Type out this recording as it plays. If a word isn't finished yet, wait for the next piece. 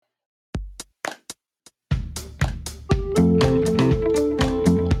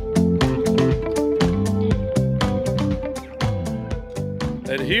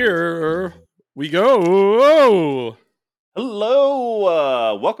We go.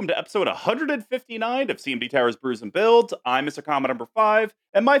 Hello, welcome to episode 159 of CMD Towers Brews and Builds. I'm Mr. Comment number 5,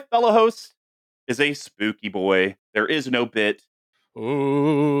 and my fellow host is a spooky boy. There is no bit.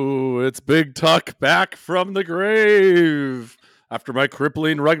 Oh, it's Big Tuck back from the grave. After my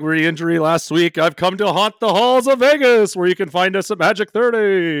crippling rugby injury last week, I've come to haunt the halls of Vegas, where you can find us at Magic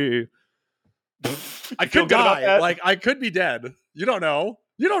 30. I could die. Like, I could be dead. You don't know.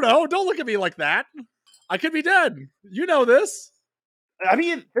 You don't know. Don't look at me like that. I could be dead. You know this. I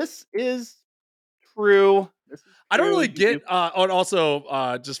mean, this is true. I don't really get, and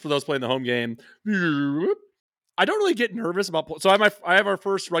also, just for those playing the home game, I don't really get nervous about. So I have our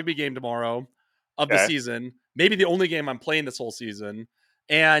first rugby game tomorrow of the season. Maybe the only game I'm playing this whole season.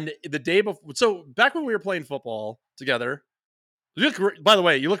 And the day before, so back when we were playing football together, by the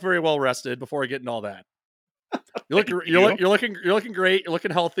way, you look very well rested. Before I get into all that, you're looking great. You're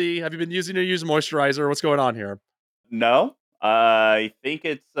looking healthy. Have you been using moisturizer? What's going on here? No, I think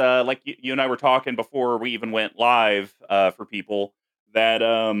it's like you and I were talking before we even went live for people that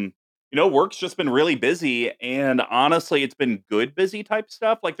work's just been really busy, and honestly, it's been good busy type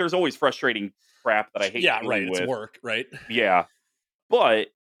stuff. Like there's always frustrating crap that I hate. Yeah, right. It's work, right? Yeah, but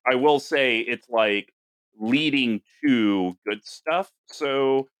I will say it's like leading to good stuff.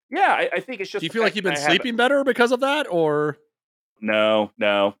 So yeah, I think it's just. Do you feel like you've been sleeping better because of that, or no,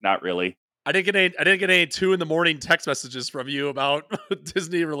 not really. I didn't get any 2 a.m. text messages from you about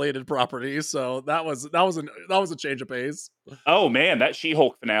Disney related properties, so that was a change of pace. Oh man, that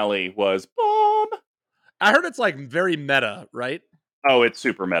She-Hulk finale was bomb. I heard it's like very meta, right? Oh, it's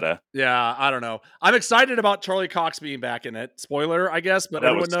super meta. Yeah, I don't know. I'm excited about Charlie Cox being back in it. Spoiler, I guess, but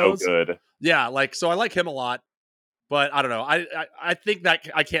everyone knows. So good. Yeah, so I like him a lot, but I don't know. I think that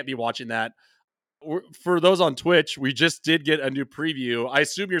I can't be watching that. For those on Twitch, we just did get a new preview. I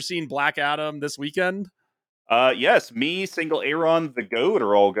assume you're seeing Black Adam this weekend? Yes, me, Single Aaron, The Goat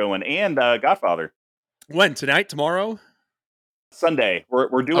are all going, and Godfather. When? Tonight? Tomorrow? Sunday.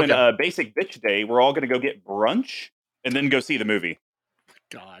 We're doing a basic bitch day. We're all going to go get brunch and then go see the movie.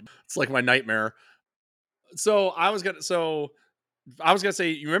 God, it's like my nightmare. So I was gonna say,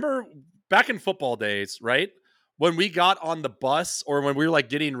 you remember back in football days, right? When we got on the bus or when we were like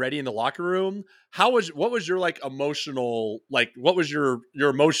getting ready in the locker room, what was your like emotional, like what was your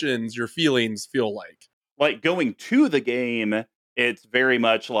emotions, your feelings feel like? Like going to the game, it's very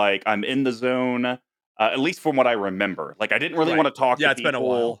much like I'm in the zone, at least from what I remember. Like I didn't really want to talk to people. It's been a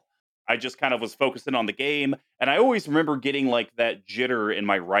while. I just kind of was focusing on the game. And I always remember getting like that jitter in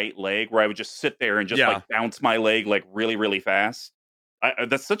my right leg where I would just sit there and just like bounce my leg like really, really fast.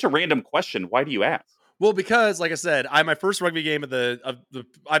 That's such a random question. Why do you ask? Well, because like I said, I have my first rugby game I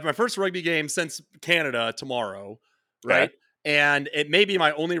have my first rugby game since Canada tomorrow, right? Okay. And it may be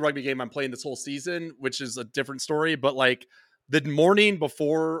my only rugby game I'm playing this whole season, which is a different story. But like the morning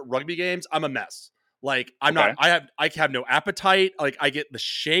before rugby games, I'm a mess. Like I have no appetite. Like I get the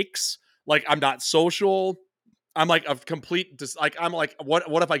shakes. Like I'm not social. I'm like a complete I'm like,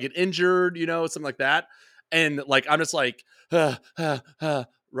 what if I get injured? Something like that. And like I'm just like,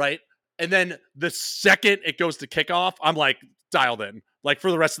 right. And then the second it goes to kickoff, I'm like dialed in, like for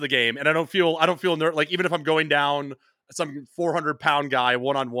the rest of the game. And I don't feel like even if I'm going down some 400-pound guy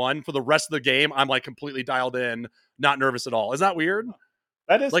one-on-one for the rest of the game, I'm like completely dialed in, not nervous at all. Is that weird?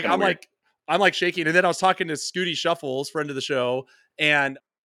 That is like weird. I'm like shaking. And then I was talking to Scooty Shuffles, friend of the show, and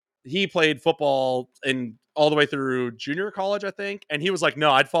he played football in all the way through junior college, I think. And he was like, no,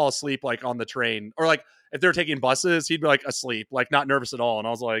 I'd fall asleep like on the train, or like if they're taking buses, he'd be like asleep, like not nervous at all. And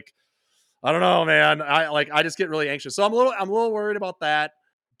I was like, I don't know, man. I just get really anxious. So I'm a little worried about that,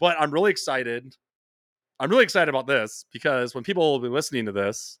 but I'm really excited. I'm really excited about this because when people will be listening to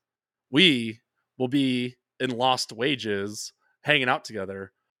this, we will be in Lost Wages hanging out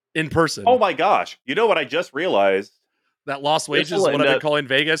together in person. Oh my gosh. You know what I just realized? That Lost Wages is what I've been calling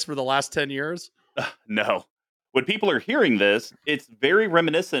Vegas for the last 10 years? No. When people are hearing this, it's very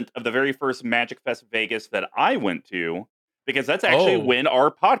reminiscent of the very first Magic Fest Vegas that I went to, because that's actually when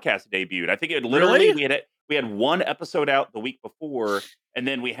our podcast debuted. I think it literally we had one episode out the week before, and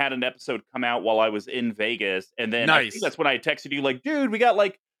then we had an episode come out while I was in Vegas, and then I think that's when I texted you like, dude, we got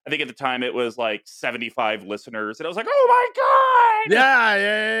like, I think at the time it was like 75 listeners, and I was like, oh my god,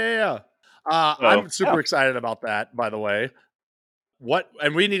 yeah. I'm super excited about that, by the way.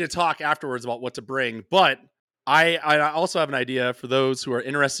 And we need to talk afterwards about what to bring, but I also have an idea for those who are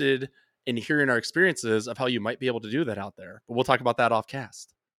interested in hearing our experiences of how you might be able to do that out there. But we'll talk about that off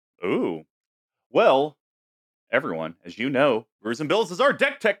cast. Ooh. Well, everyone, as you know, Brews and Bills is our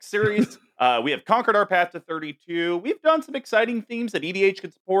deck tech series. We have conquered our path to 32. We've done some exciting themes that EDH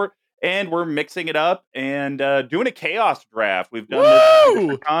can support. and we're mixing it up and doing a chaos draft. We've done this a few Woo!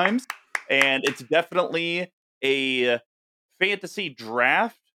 different times, and it's definitely a fantasy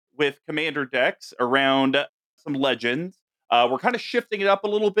draft with commander decks around some legends. We're kind of shifting it up a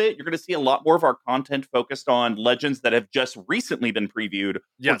little bit. You're going to see a lot more of our content focused on legends that have just recently been previewed or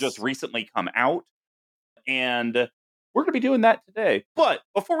just Yes. recently come out. And we're going to be doing that today. But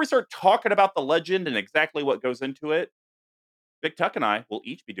before we start talking about the legend and exactly what goes into it, Big Tuck and I will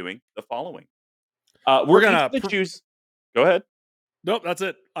each be doing the following. We're We're each gonna going to choose. Go ahead. Nope, that's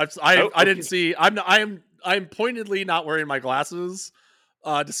it. Oh, I didn't okay. see. I'm pointedly not wearing my glasses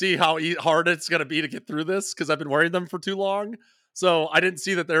to see how hard it's gonna be to get through this because I've been wearing them for too long. So I didn't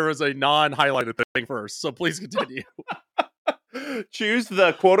see that there was a non-highlighted thing first. So please continue. Choose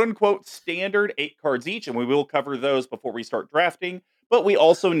the quote unquote standard 8 cards each, and we will cover those before we start drafting. But we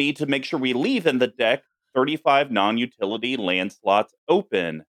also need to make sure we leave in the deck 35 non utility land slots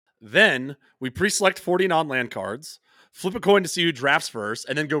open. Then we pre-select 40 non-land cards, flip a coin to see who drafts first,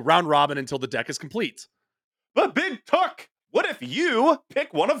 and then go round robin until the deck is complete. But Big Tuck, what if you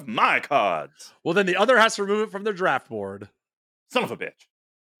pick one of my cards? Well, then the other has to remove it from their draft board. Son of a bitch.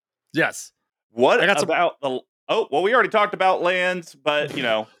 Yes. What I got some. about the. Oh, well, we already talked about lands, but, We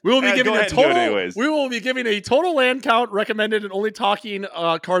will be giving go a ahead and do it total. anyways. We will be giving a total land count recommended and only talking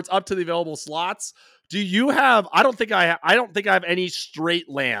cards up to the available slots. Do you have? I don't think I have any straight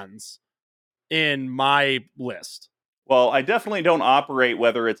lands in my list. Well, I definitely don't operate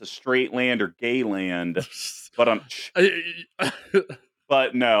whether it's a straight land or gay land, but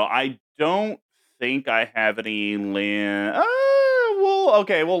but no, I don't think I have any land. Well,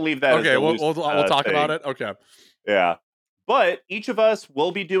 okay, we'll leave that as Okay, a we'll loose we'll talk thing. about it. Okay. Yeah. But each of us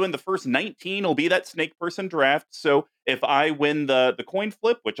will be doing the first 19 will be that snake person draft. So if I win the coin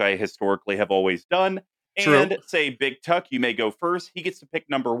flip, which I historically have always done, True. and say Big Tuck, you may go first, he gets to pick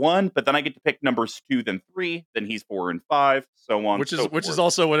number 1, but then I get to pick numbers 2, then 3, then he's 4 and 5, so on, Which so is forth.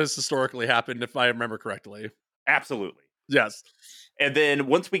 also what has historically happened, if I remember correctly. Absolutely. Yes. And then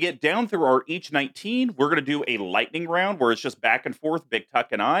once we get down through our each 19, we're going to do a lightning round where it's just back and forth, Big Tuck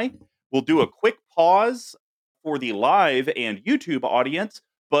and I. We'll do a quick pause for the live and YouTube audience,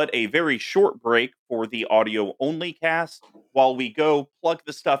 but a very short break for the audio only cast while we go plug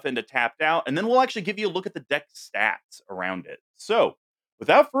the stuff into Tapped Out. And then we'll actually give you a look at the deck stats around it. So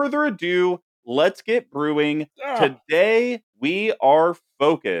without further ado, let's get brewing. Today, we are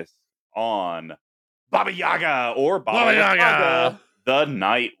focused on Baba Yaga or Baba Yaga, the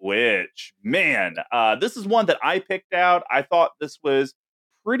Night Witch. Man, this is one that I picked out. I thought this was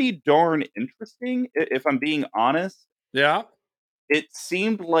pretty darn interesting, if I'm being honest. Yeah. It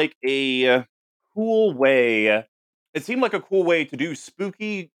seemed like a cool way. It seemed like a cool way to do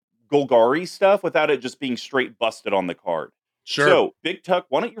spooky Golgari stuff without it just being straight busted on the card. Sure. So, Big Tuck,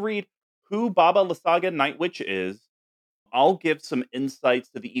 why don't you read who Baba Lysaga Night Witch is? I'll give some insights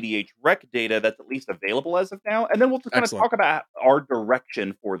to the EDH rec data that's at least available as of now, and then we'll just kind of Excellent. talk about our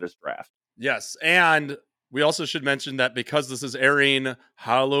direction for this draft. Yes, and we also should mention that because this is airing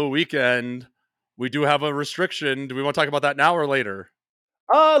Halloween weekend, we do have a restriction. Do we want to talk about that now or later?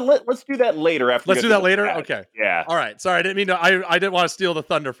 Let's do that later. After Let's do that later. stats. Okay. Yeah. All right. Sorry, I didn't mean to. I didn't want to steal the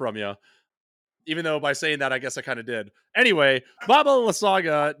thunder from you. Even though by saying that, I guess I kind of did. Anyway, Baba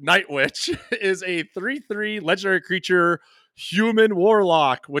Lysaga Night Witch is a 3/3 legendary creature, human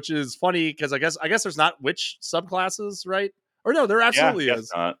warlock, which is funny because I guess there's not witch subclasses, right? Or no, there absolutely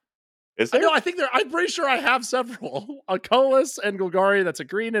is. Not. Is there? No, I think there. I'm pretty sure I have several. A Colas and Golgari. That's a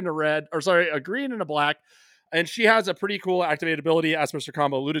green and a red, or sorry, a green and a black. And she has a pretty cool activated ability, as Mr.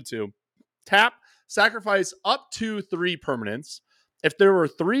 Combo alluded to. Tap, sacrifice up to 3 permanents. If there were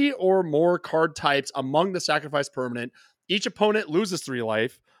 3 or more card types among the sacrifice permanent, each opponent loses 3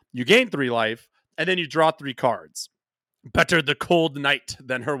 life. You gain 3 life, and then you draw 3 cards. Better the cold night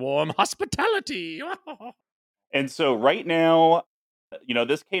than her warm hospitality. And so right now,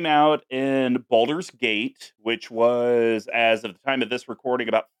 this came out in Baldur's Gate, which was, as of the time of this recording,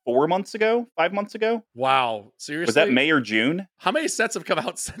 about 4 months ago, 5 months ago. Wow. Seriously? Was that May or June? How many sets have come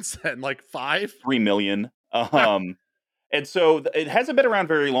out since then? Like 5? 3 million. And so it hasn't been around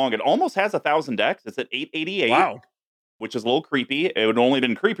very long. It almost has 1,000 decks. It's at 888. Wow. Which is a little creepy. It would have only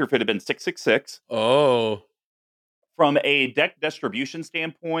been creepier if it had been 666. Oh. From a deck distribution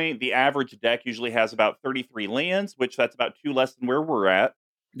standpoint, the average deck usually has about 33 lands, which that's about 2 less than where we're at.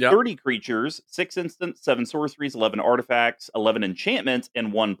 Yep. 30 creatures, 6 instants, 7 sorceries, 11 artifacts, 11 enchantments,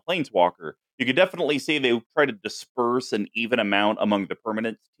 and 1 planeswalker. You could definitely see they try to disperse an even amount among the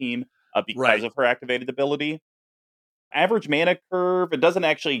permanents team because of her activated ability. Average mana curve, it doesn't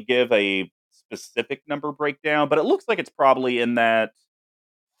actually give a specific number breakdown, but it looks like it's probably in that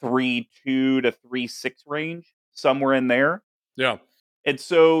 3-2 to 3-6 range, somewhere in there. Yeah. And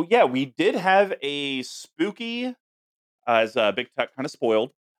so, yeah, we did have a spooky, as Big Tuck kind of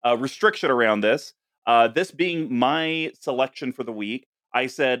spoiled, restriction around this. This being my selection for the week, I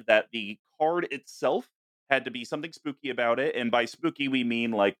said that the card itself had to be something spooky about it. And by spooky, we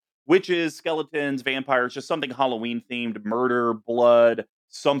mean like witches, skeletons, vampires, just something Halloween themed, murder, blood,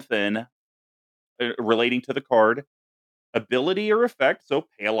 something relating to the card. Ability or effect. So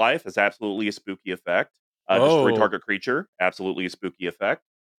Pale Life is absolutely a spooky effect. Destroy Oh, target creature, absolutely a spooky effect.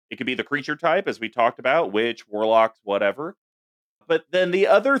 It could be the creature type, as we talked about, witch, warlocks, whatever. But then the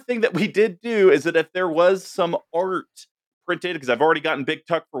other thing that we did do is that if there was some art printed, because I've already gotten Big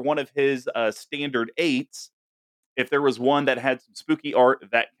Tuck for one of his standard 8s, if there was one that had some spooky art,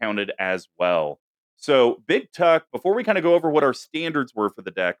 that counted as well. So Big Tuck, before we kind of go over what our standards were for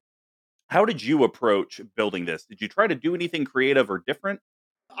the deck, how did you approach building this? Did you try to do anything creative or different?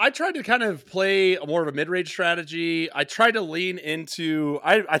 I tried to kind of play a more of a mid-range strategy. I tried to lean into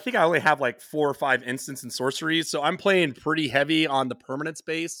I think I only have like 4 or 5 instants and sorceries, so I'm playing pretty heavy on the permanent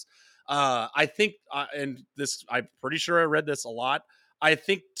space. I think and this I'm pretty sure I read this a lot. I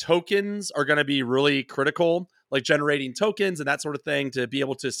think tokens are going to be really critical, like generating tokens and that sort of thing to be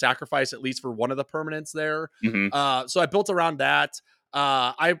able to sacrifice at least for one of the permanents there. Hmm. So I built around that.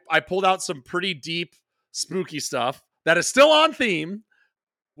 I pulled out some pretty deep spooky stuff that is still on theme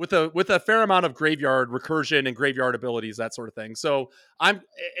with a fair amount of graveyard recursion and graveyard abilities, that sort of thing. So I'm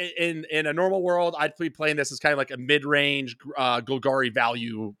in a normal world, I'd be playing this as kind of like a mid range Golgari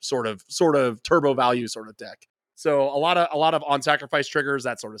value sort of turbo value sort of deck. So a lot of on sacrifice triggers,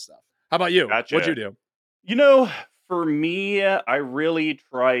 that sort of stuff. How about you? What'd you Gotcha. do? You know, for me, I really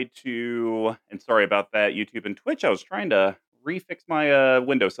tried to, and sorry about that, YouTube and Twitch. I was trying to refix my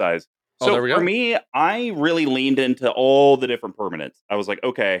window size. Oh, there So we for go. me, I really leaned into all the different permanents. I was like,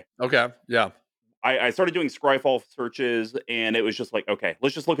 okay, Okay, yeah, I started doing Scryfall searches, and it was just like, okay,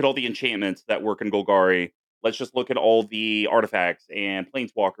 let's just look at all the enchantments that work in Golgari. Let's just look at all the artifacts and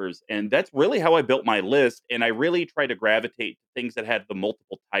planeswalkers. And that's really how I built my list. And I really tried to gravitate to things that had the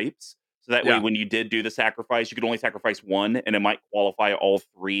multiple types. So that way, yeah, when you did do the sacrifice, you could only sacrifice one, and it might qualify all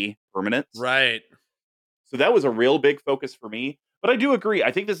 3 permanents. right. So that was a real big focus for me. But I do agree.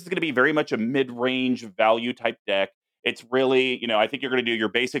 I think this is going to be very much a mid-range value type deck. It's really, I think you're going to do your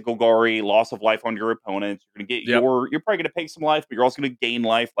basic Golgari, loss of life on your opponents. You're going to get Yep. you're probably going to pay some life, but you're also going to gain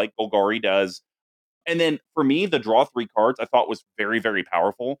life like Golgari does. And then for me, the draw 3 cards I thought was very, very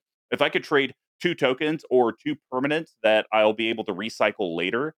powerful. If I could trade 2 tokens or 2 permanents that I'll be able to recycle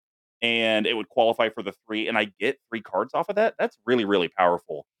later, and it would qualify for the 3, and I get 3 cards off of that, that's really, really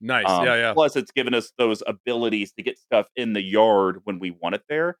powerful. Nice. Yeah, yeah. Plus, it's given us those abilities to get stuff in the yard when we want it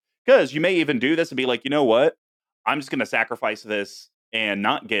there. Because you may even do this and be like, you know what? I'm just going to sacrifice this and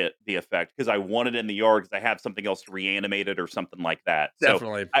not get the effect because I want it in the yard because I have something else to reanimate it or something like that. So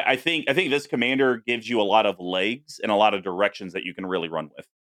Definitely. I think this commander gives you a lot of legs and a lot of directions that you can really run with.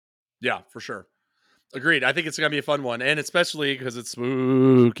 Yeah, for sure. Agreed. I think it's gonna be a fun one, and especially because it's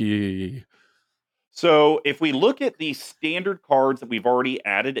spooky. So if we look at the standard cards that we've already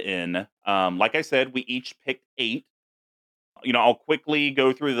added in, like I said, we each picked 8. I'll quickly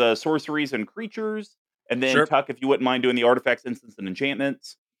go through the sorceries and creatures, and then Sure, Tuck, if you wouldn't mind doing the artifacts, instants, and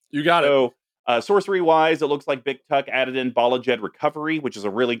enchantments. you got it. So, sorcery wise, it looks like Big Tuck added in Bala Jed Recovery, which is a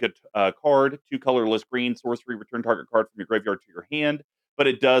really good card. 2 colorless green sorcery, return target card from your graveyard to your hand. But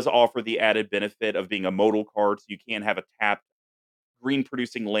it does offer the added benefit of being a modal card, so you can have a tapped green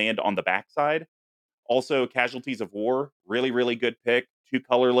producing land on the backside. Also, Casualties of War, really, really good pick. 2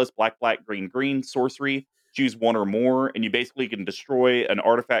 colorless, black, black, green, green, sorcery. Choose 1 or more, and you basically can destroy an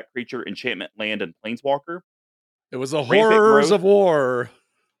artifact, creature, enchantment, land, and planeswalker. It was the Rampant horrors Growth, of war.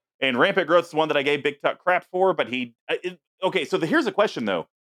 and Rampant Growth is one that I gave Big Tuck crap for, but okay, so here's a question, though.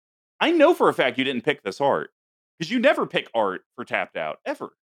 I know for a fact you didn't pick this art, because you never pick art for Tapped Out, ever.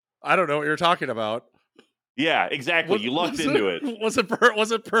 I don't know what you're talking about. Yeah, exactly. You lucked into it. Was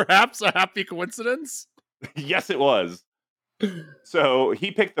it perhaps a happy coincidence? Yes, it was. So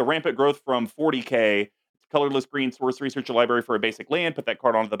he picked the Rampant Growth from 40K. It's colorless green sorcery. Search your library for a basic land. Put that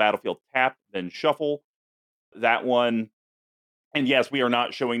card onto the battlefield tapped, then shuffle that one. And yes, we are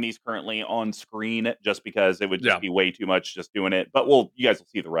not showing these currently on screen just because it would just Yeah, be way too much just doing it. But you guys will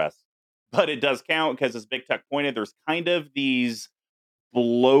see the rest. But it does count because, as Big Tech pointed, there's kind of these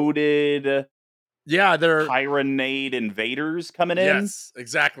bloated yeah. They're Tyranade invaders coming in. yes,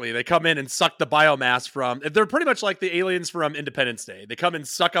 exactly. They come in and suck the biomass from. They're pretty much like the aliens from Independence Day. They come and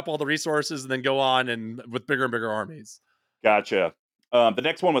suck up all the resources and then go on and with bigger and bigger armies. Gotcha. The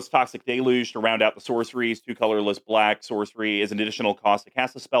next one was Toxic Deluge to round out the sorceries. 2 colorless black sorcery is an additional cost to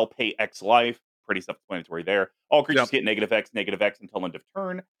cast a spell, pay X life. Pretty self-explanatory there. All creatures Yep. get -X until end of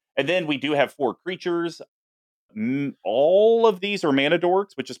turn. And then we do have 4 creatures. All of these are mana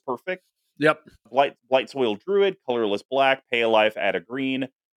dorks, which is perfect. Yep. Blight Soil Druid, colorless black, pay a life, add a green.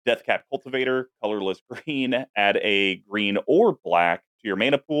 Deathcap Cultivator, colorless green, add a green or black to your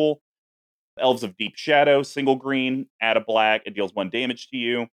mana pool. Elves of Deep Shadow, single green, add a black, it deals 1 damage to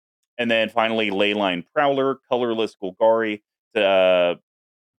you. And then finally, Leyline Prowler, colorless Golgari,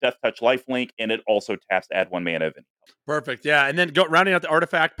 Death Touch Lifelink, and it also taps to add 1 mana of any color. Perfect. Yeah. And then rounding out the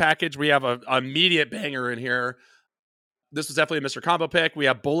artifact package, we have an immediate banger in here. This was definitely a Mr. Combo pick. We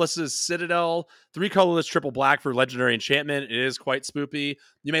have Bolas's Citadel, 3 colorless triple black for legendary enchantment. It is quite spoopy.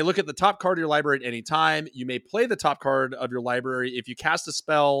 You may look at the top card of your library at any time. You may play the top card of your library. If you cast a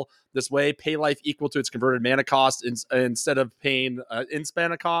spell this way, pay life equal to its converted mana cost instead of paying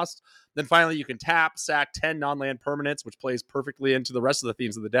in-mana cost. Then finally, you can tap, sack 10 non-land permanents, which plays perfectly into the rest of the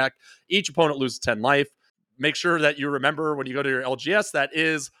themes of the deck. Each opponent loses 10 life. Make sure that you remember when you go to your LGS, that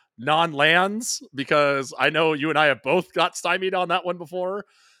is non-lands, because I know you and I have both got stymied on that one before.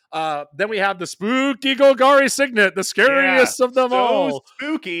 Then we have the spooky Golgari Signet, the scariest of them all.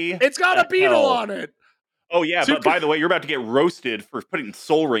 Spooky. It's got a beetle on it. Oh yeah, but by the way, you're about to get roasted for putting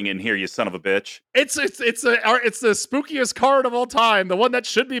Soul Ring in here, you son of a bitch. It's the spookiest card of all time, the one that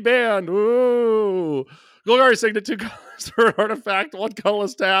should be banned. Ooh, Golgari Signet, 2 colors for an artifact, 1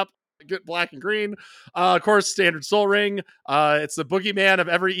 colorless tap. Get black and green. Of course, standard Soul Ring. It's the boogeyman of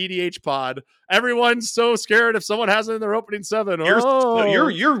every EDH pod. Everyone's so scared if someone has it in their opening 7.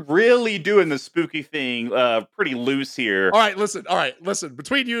 You're really doing the spooky thing pretty loose here. All right, listen.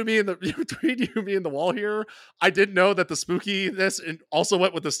 Between you and me and the wall here, I didn't know that the spookiness also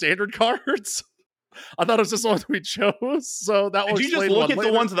went with the standard cards. I thought it was just the one we chose. So that was. Did you just look at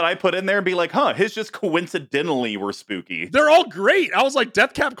the ones that I put in there and be like, huh, his just coincidentally were spooky? They're all great. I was like,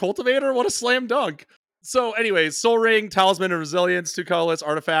 Deathcap Cultivator, what a slam dunk. So anyways, Soul Ring, Talisman of Resilience, 2 colorless,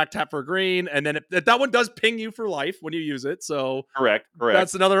 artifact, tap for green. And then that one does ping you for life when you use it. So correct.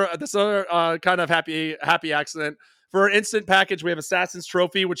 That's another kind of happy accident. For an instant package, we have Assassin's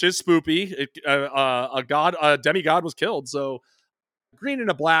Trophy, which is spoopy. A demigod was killed. So green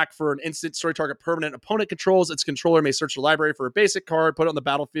and a black for an instant story target permanent opponent controls. Its controller may search the library for a basic card, put it on the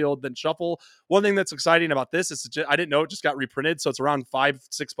battlefield, then shuffle. One thing that's exciting about this is I didn't know it just got reprinted, so it's around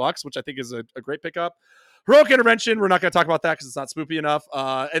 $5-6, which I think is a great pickup. Heroic Intervention, we're not going to talk about that because it's not spoopy enough.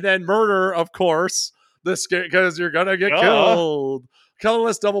 And then Murder, of course, because you're going to get killed.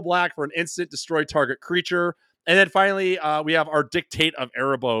 Colorless double black for an instant destroy target creature. And then finally, we have our Dictate of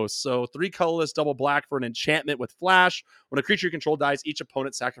Erebos. So 3 colorless double black for an enchantment with flash. When a creature you control dies, each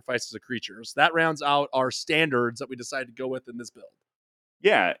opponent sacrifices a creature. So that rounds out our standards that we decided to go with in this build.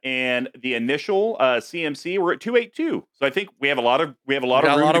 Yeah, and the initial CMC we're at 282. So I think we have a lot of room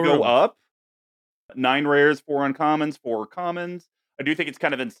to go up. 9 rares, 4 uncommons, 4 commons. I do think it's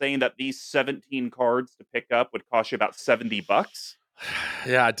kind of insane that these 17 cards to pick up would cost you about $70.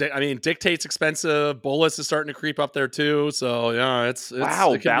 Yeah, I mean, Dictate's expensive. Bolas is starting to creep up there too. So yeah, it's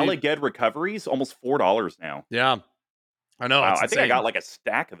wow. Valaged Recoveries almost $4 now. Yeah, I know. Wow, I think I got like a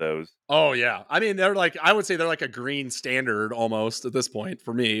stack of those. Oh yeah, I mean I would say they're like a green standard almost at this point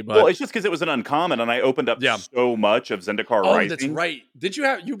for me. But well, it's just because it was an uncommon, and I opened up so much of Zendikar Rising. That's right. Did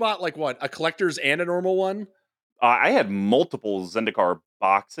you bought like what, a collector's and a normal one? I had multiple Zendikar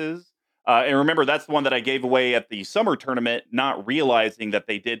boxes. And remember, that's the one that I gave away at the summer tournament, not realizing that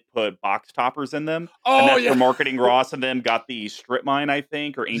they did put box toppers in them. Oh, and that's where Marketing Ross and them got the Strip Mine, I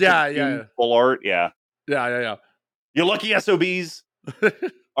think, or Ancient full art. Yeah. You lucky SOBs.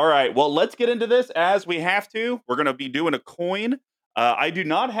 All right. Well, let's get into this as we have to. We're going to be doing a coin. I do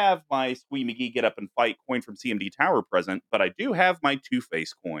not have my Squee McGee Get Up and Fight coin from CMD Tower present, but I do have my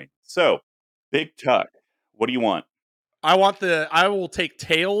Two-Face coin. So, Big Tuck, what do you want? I will take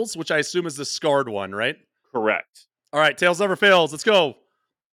Tails, which I assume is the scarred one, right? Correct. All right, Tails never fails. Let's go.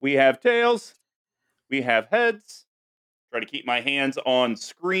 We have Tails. We have Heads. Try to keep my hands on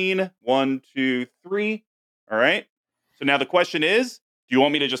screen. 1, 2, 3. All right. So now the question is, do you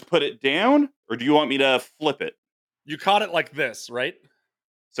want me to just put it down, or do you want me to flip it? You caught it like this, right?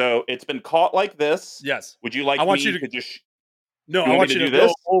 So it's been caught like this. Yes. Would you like I want me you to just... No, I want you to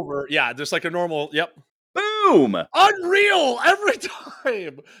go over. Yeah, just like a normal... Yep. Boom! Unreal every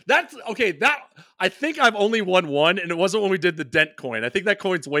time. That's okay. I think I've only won one, and it wasn't when we did the dent coin. I think that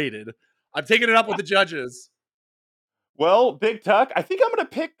coin's weighted. I'm taking it up with the judges. Well, Big Tuck, I think I'm going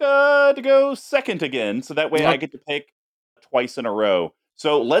to pick to go second again, so that way I get to pick twice in a row.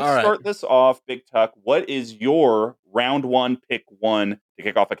 So let's start this off, Big Tuck. What is your round one, pick one to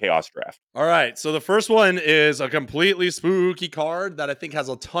kick off a Chaos Draft. All right. So the first one is a completely spooky card that I think has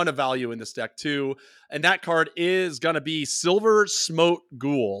a ton of value in this deck too. And that card is going to be Silver Smote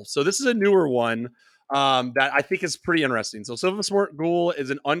Ghoul. So this is a newer one that I think is pretty interesting. So Silver Smote Ghoul is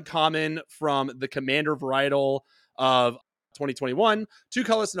an uncommon from the Commander varietal of 2021. 2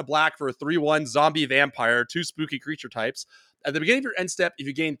 colors and a black for a 3/1 zombie vampire, 2 spooky creature types. At the beginning of your end step, if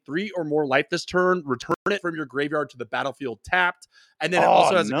you gain 3 or more life this turn, return it from your graveyard to the battlefield tapped. And then it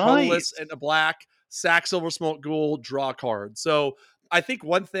also has a colorless and a black, sack Silver Smote Ghoul, draw card. So I think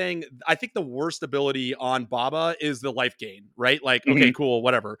the worst ability on Baba is the life gain, right? Like, okay, cool,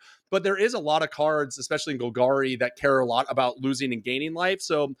 whatever. But there is a lot of cards, especially in Golgari, that care a lot about losing and gaining life.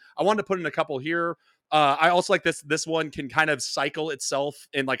 So I wanted to put in a couple here. I also like this one can kind of cycle itself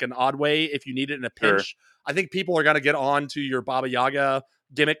in like an odd way if you need it in a pinch. Sure. I think people are going to get on to your Baba Yaga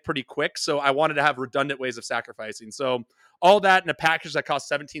gimmick pretty quick. So I wanted to have redundant ways of sacrificing. So all that in a package that cost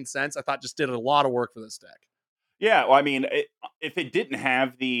 17 cents, I thought just did a lot of work for this deck. Yeah, well, I mean, if it didn't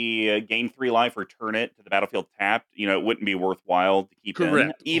have the gain 3 life, return it to the battlefield tapped, it wouldn't be worthwhile to keep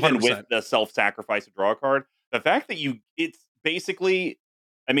in, even 100%. With the self-sacrifice to draw a card. The fact that it's basically,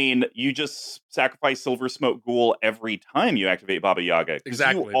 I mean, you just sacrifice Silver Smote Ghoul every time you activate Baba Yaga.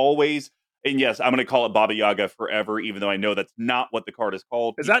 Exactly. You always, and yes, I'm going to call it Baba Yaga forever, even though I know that's not what the card is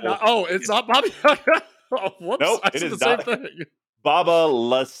called. Is that not? Oh, it's not Baba Yaga? Oh, whoops. Nope, it is not. Same thing. Baba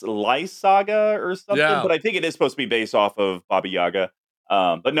Lysaga or something, but I think it is supposed to be based off of Baba Yaga.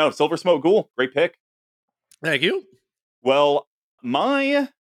 But no, Silver Smote Ghoul, great pick. Thank you. Well, my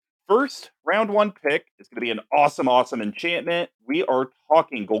first round 1 pick is going to be an awesome enchantment. We are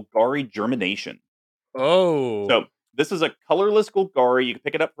talking Golgari Germination. Oh. So this is a colorless Golgari. You can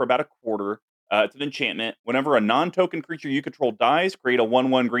pick it up for about a quarter. It's an enchantment. Whenever a non-token creature you control dies, create a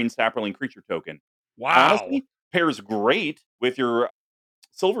 1/1 green sapperling creature token. Wow. Honestly, pairs great with your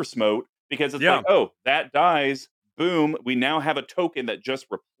Silver Smote because it's like, oh, that dies. Boom. We now have a token that just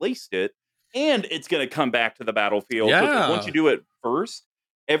replaced it, and it's going to come back to the battlefield. Yeah. So once you do it first,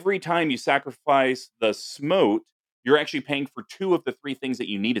 every time you sacrifice the Smote, you're actually paying for 2 of the 3 things that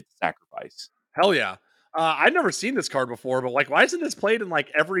you needed to sacrifice. Hell yeah. I've never seen this card before, but like, why isn't this played in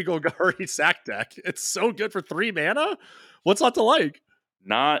like every Golgari sack deck? It's so good for 3 mana. What's not to like?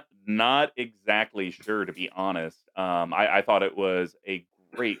 Not exactly sure, to be honest. I thought it was a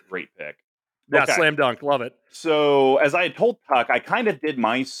great pick. Yeah, okay. Slam dunk. Love it. So as I had told Tuck, I kind of did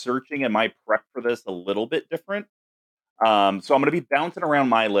my searching and my prep for this a little bit different. So I'm going to be bouncing around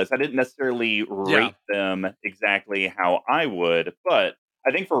my list. I didn't necessarily rate them exactly how I would, but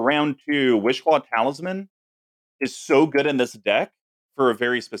I think for round 2, Wishclaw Talisman is so good in this deck for a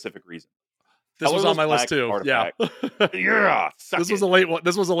very specific reason. This was on my list too. Artifact. Yeah. This was a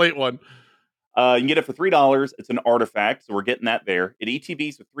late one. You can get it for $3. It's an artifact, so we're getting that there. It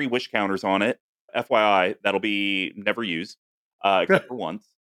ETBs with 3 wish counters on it. FYI, that'll be never used, except for once.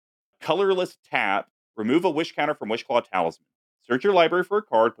 Colorless tap. Remove a wish counter from Wishclaw Talisman. Search your library for a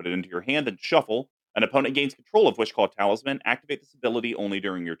card, put it into your hand, then shuffle. An opponent gains control of Wishclaw Talisman. Activate this ability only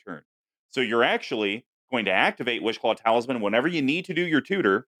during your turn. So you're actually going to activate Wishclaw Talisman whenever you need to do your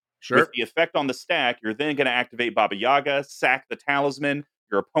tutor. Sure. With the effect on the stack, you're then going to activate Baba Yaga, sack the talisman.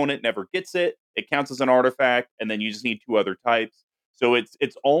 Your opponent never gets it. It counts as an artifact, and then you just need 2 other types. So it's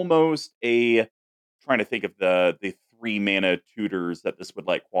almost trying to think of the 3 mana tutors that this would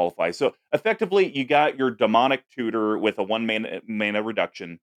like qualify. So effectively, you got your demonic tutor with a 1 mana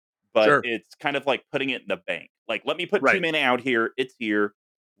reduction, but it's kind of like putting it in the bank. Like, let me put 2 mana out here. It's here.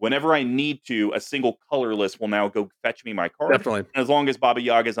 Whenever I need to, a single colorless will now go fetch me my card. Definitely. And as long as Baba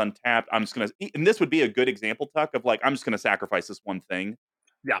Yaga is untapped, I'm just going to... And this would be a good example, Tuck, of like, I'm just going to sacrifice this one thing.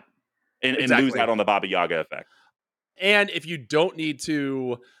 Yeah. And lose out on the Baba Yaga effect. And if you don't need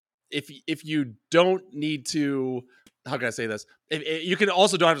to... If you don't need to... How can I say this? You can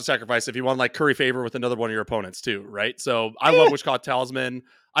also don't have to sacrifice if you want like curry favor with another one of your opponents too, right? So I love Wishclaw Talisman.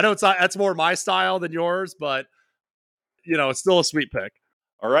 I know that's more my style than yours, but it's still a sweet pick.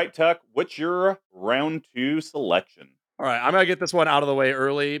 All right, Tuck, what's your round 2 selection? All right, I'm going to get this one out of the way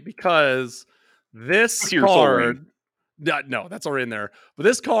early because this card... No, that's already in there. But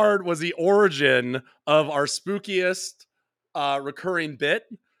this card was the origin of our spookiest recurring bit.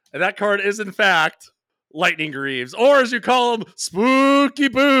 And that card is, in fact, Lightning Greaves. Or, as you call them, Spooky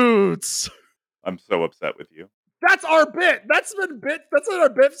Boots. I'm so upset with you. That's our bit. That's been our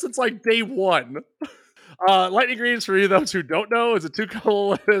bit since, like, day 1. Lightning Greaves, for you those who don't know, is a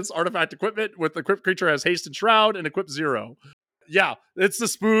 2-colorless artifact equipment with the equipped creature has haste and shroud and equip 0. Yeah, it's the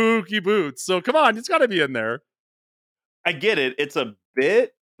Spooky Boots. So come on, it's got to be in there. I get it. It's a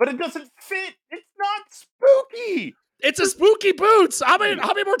bit, but it doesn't fit. It's not spooky. It's a spooky boots. How many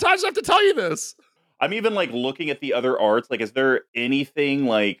more times do I have to tell you this? I'm even like looking at the other arts. Like, is there anything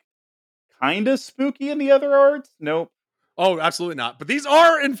like kind of spooky in the other arts? Nope. Oh, absolutely not. But these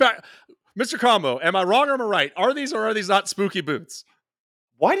are, in fact, Mr. Combo, am I wrong or am I right? Are these or are these not spooky boots?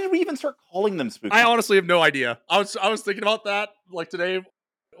 Why did we even start calling them spooky? I honestly have no idea. I was thinking about that like today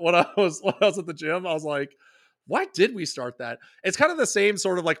when I was at the gym. I was like, why did we start that? It's kind of the same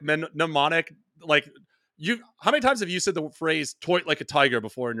sort of like mnemonic. Like how many times have you said the phrase "toy like a tiger"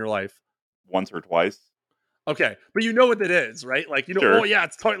 before in your life? Once or twice. Okay, but you know what it is, right? Like Sure. oh yeah,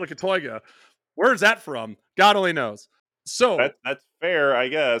 it's toy like a tiger. Where's that from? God only knows. So that's fair, I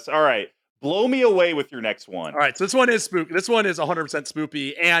guess. All right. Blow me away with your next one. All right, so this one is spook. This one is 100%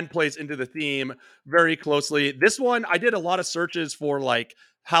 spoopy and plays into the theme very closely. This one, I did a lot of searches for like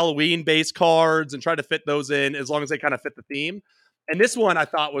Halloween-based cards and try to fit those in as long as they kind of fit the theme. And this one I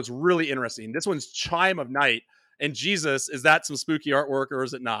thought was really interesting. This one's Chime of Night. And Jesus, is that some spooky artwork or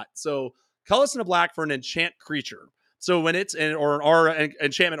is it not? So colorless and a black for an enchant creature. So when it's in or an aura, an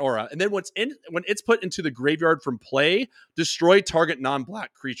enchantment aura, and then when it's put into the graveyard from play, destroy target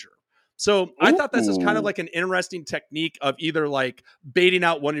non-black creature. So I thought this was kind of like an interesting technique of either like baiting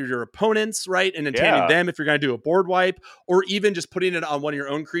out one of your opponents, right? And entanning them if you're going to do a board wipe, or even just putting it on one of your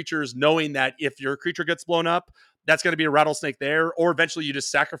own creatures, knowing that if your creature gets blown up, that's going to be a rattlesnake there, or eventually you just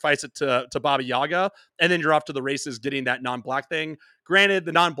sacrifice it to Baba Yaga, and then you're off to the races getting that non-black thing. Granted,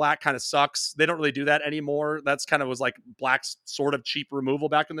 the non-black kind of sucks. They don't really do that anymore. That's kind of was like Black's sort of cheap removal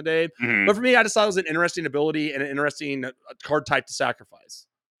back in the day. Mm-hmm. But for me, I just thought it was an interesting ability and an interesting card type to sacrifice.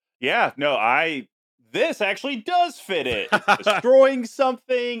 Yeah, no, this actually does fit it. It's destroying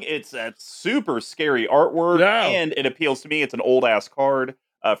something. It's a super scary artwork, and it appeals to me. It's an old ass card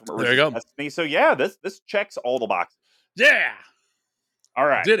from Urza's Destiny. So yeah, this checks all the boxes. Yeah. All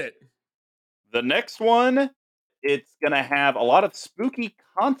right. Did it. The next one, it's gonna have a lot of spooky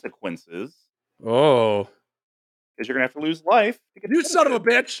consequences. Oh. Because you're gonna have to lose life. You son of a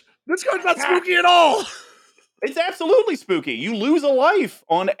bitch. This card's not spooky at all. It's absolutely spooky. You lose a life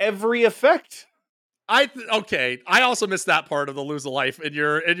on every effect. Okay. I also missed that part of the lose a life in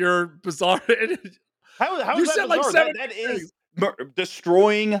your bizarre. How you is that bizarre? Like that is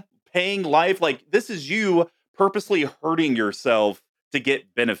destroying, paying life. Like this is you purposely hurting yourself to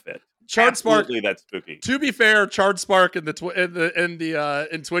get benefit. Chard Spark, that's spooky. To be fair, Chard Spark in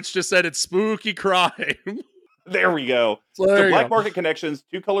Twitch just said it's spooky crime. There we go. So Black Market Connections,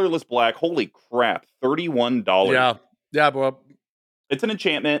 2 colorless black. Holy crap, $31. Yeah, bro. It's an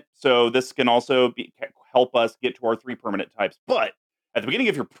enchantment, so this can also help us get to our 3 permanent types. But at the beginning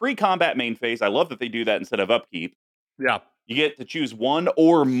of your pre-combat main phase, I love that they do that instead of upkeep. Yeah, you get to choose one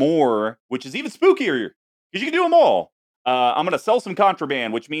or more, which is even spookier because you can do them all. I'm going to sell some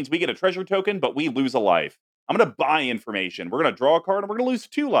contraband, which means we get a treasure token, but we lose a life. I'm going to buy information. We're going to draw a card, and we're going to lose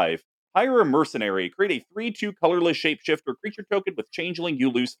 2 life. Hire a mercenary. Create a 3/2 colorless shapeshifter creature token with changeling. You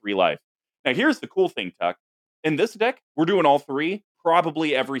lose 3 life. Now, here's the cool thing, Tuck. In this deck, we're doing all 3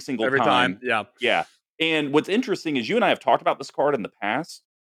 probably every single time. Yeah. And what's interesting is you and I have talked about this card in the past,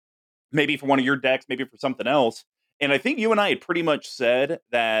 maybe for one of your decks, maybe for something else. And I think you and I had pretty much said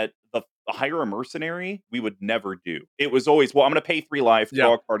that the hire a mercenary we would never do. It was always, well, I'm going to pay 3 life,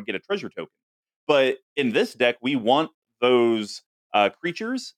 draw a card, get a treasure token. But in this deck, we want those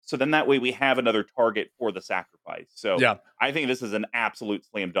creatures, so then that way we have another target for the sacrifice. So I think this is an absolute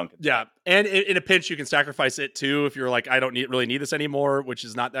slam dunk. Yeah, and in a pinch you can sacrifice it too if you're like, I don't really need this anymore, which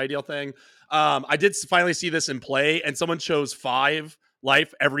is not the ideal thing. I did finally see this in play, and someone chose 5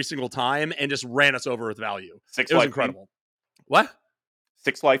 life every single time and just ran us over with value. 6 it life, was incredible. What?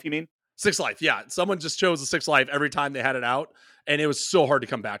 6 life, you mean? 6 life, yeah. Someone just chose a 6 life every time they had it out, and it was so hard to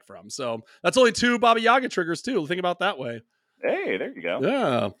come back from. So that's only 2 Baba Yaga triggers too. Think about that way. Hey, there you go.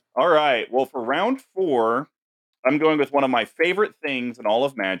 Yeah. All right. Well, for round 4, I'm going with one of my favorite things in all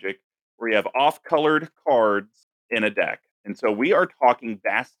of Magic, where you have off-colored cards in a deck. And so we are talking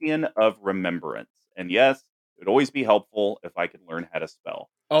Bastion of Remembrance. And yes, it would always be helpful if I could learn how to spell.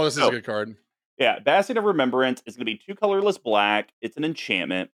 Oh, this is a good card. Yeah, Bastion of Remembrance is going to be 2 colorless black. It's an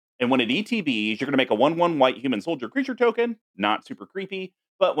enchantment. And when it ETBs, you're going to make a 1/1 white human soldier creature token. Not super creepy.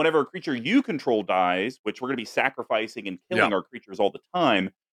 But whenever a creature you control dies, which we're going to be sacrificing and killing our creatures all the time,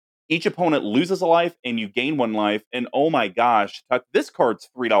 each opponent loses a life and you gain 1 life. And oh my gosh, Tuck, this card's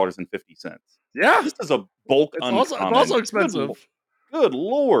 $3.50. Yeah. This is a bulk uncommon. It's also expensive. Good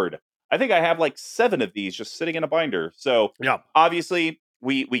Lord. I think I have like 7 of these just sitting in a binder. So obviously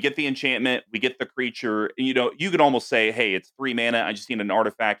we get the enchantment, we get the creature. You know, you could almost say, hey, it's 3 mana. I just need an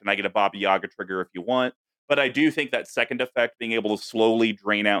artifact and I get a Baba Yaga trigger if you want. But I do think that second effect, being able to slowly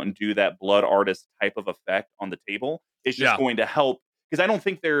drain out and do that blood artist type of effect on the table, is just Yeah. going to help. Because I don't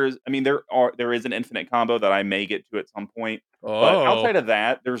think there is an infinite combo that I may get to at some point. But Oh. outside of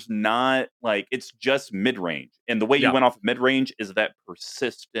that, there's not like it's just mid range. And the way you Yeah. went off of mid range is that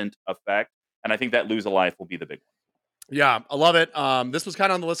persistent effect. And I think that lose a life will be the big one. Yeah, I love it. This was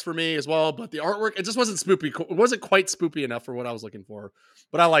kind of on the list for me as well, but the artwork, it just wasn't spoopy. It wasn't quite spoopy enough for what I was looking for,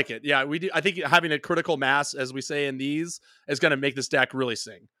 but I like it. Yeah, we do. I think having a critical mass, as we say in these, is going to make this deck really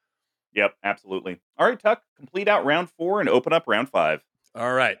sing. Yep, absolutely. All right, Tuck, complete out round 4 and open up round 5.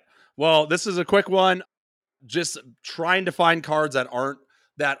 All right. Well, this is a quick one. Just trying to find cards that aren't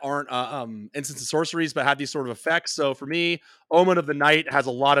instants and sorceries, but have these sort of effects. So for me, Omen of the Night has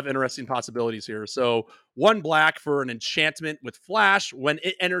a lot of interesting possibilities here. So 1 black for an enchantment with flash. When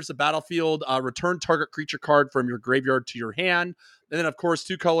it enters the battlefield, return target creature card from your graveyard to your hand. And then, of course,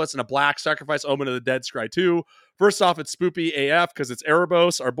 2 colorless and a black. Sacrifice Omen of the Dead, scry 2. First off, it's spoopy AF because it's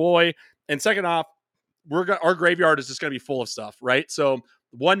Erebos, our boy. And second off, our graveyard is just going to be full of stuff, right? So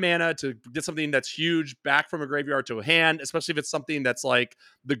 1 mana to get something that's huge back from a graveyard to a hand, especially if it's something that's like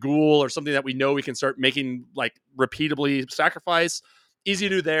the Ghoul or something that we know we can start making like repeatably sacrifice. Easy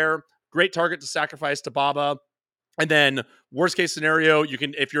to do there. Great target to sacrifice to Baba. And then worst case scenario, you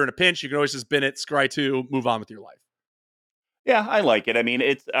can, if you're in a pinch, you can always just bin it, scry 2, move on with your life. Yeah, I like it. I mean,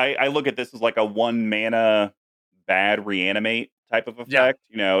 I look at this as like a 1 mana bad reanimate type of Yeah. effect.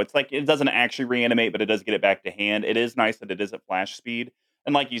 It's like it doesn't actually reanimate, but it does get it back to hand. It is nice that it is at flash speed.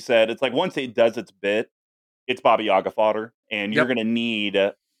 And like you said, it's like once it does its bit, it's Baba Yaga fodder, and you're Yep. going to need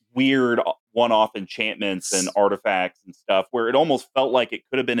weird one-off enchantments and artifacts and stuff where it almost felt like it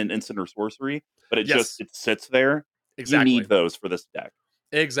could have been an instant or sorcery, but Yes. it sits there. You Exactly. need those for this deck.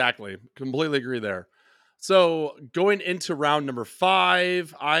 Exactly. Completely agree there. So going into round number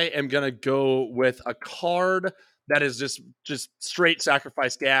 5, I am gonna go with a card that is just straight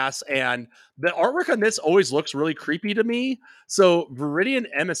sacrifice gas, and the artwork on this always looks really creepy to me. So Viridian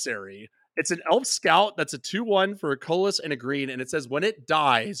Emissary. It's an elf scout that's a 2/1 for a colorless and a green, and it says when it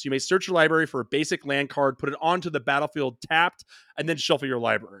dies, you may search your library for a basic land card, put it onto the battlefield tapped, and then shuffle your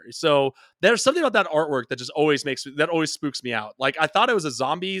library. So there's something about that artwork that just always spooks me out. Like I thought it was a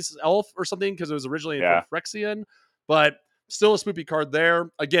zombies elf or something because it was originally from Yeah. Phyrexian, but still a spoopy card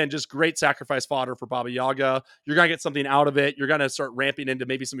there. Again, just great sacrifice fodder for Baba Yaga. You're gonna get something out of it. You're gonna start ramping into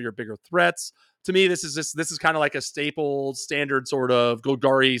maybe some of your bigger threats. To me, this is kind of like a staple, standard sort of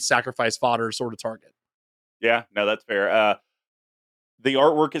Golgari sacrifice fodder sort of target. Yeah, no, that's fair. The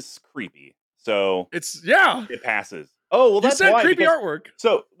artwork is creepy, so Yeah. it passes. Oh, well, You that's said why. creepy Because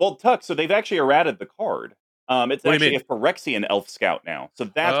artwork. Tuck. So they've actually errated the card. It's What do you actually mean? a Phyrexian elf scout now, so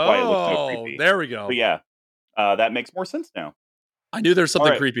that's why it looks so Oh, creepy. there we But go. yeah, that makes more sense now. I knew there's All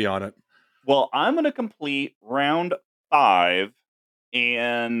something right. creepy on it. Well, I'm going to complete round 5,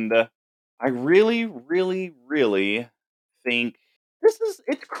 and I really, really, really think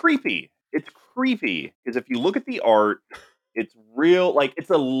it's creepy. It's creepy because if you look at the art, it's real, like it's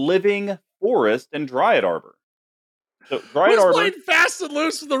a living forest and Dryad Arbor. So Dryad Who's Arbor. playing fast and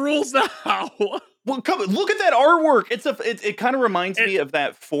loose with the rules now? Well, come look at that artwork. It kind of reminds It- me of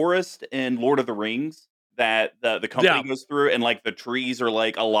that forest in Lord of the Rings that the company Yeah. goes through, and like the trees are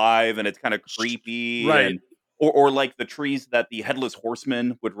like alive, and it's kind of creepy, Right. and or like the trees that the headless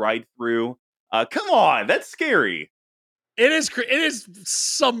horseman would ride through. Come on, that's scary. It is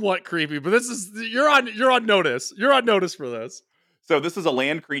somewhat creepy, but you're on notice. You're on notice for this. So this is a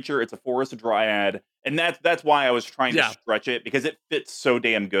land creature. It's a forest dryad, and that's why I was trying to Yeah. stretch it because it fits so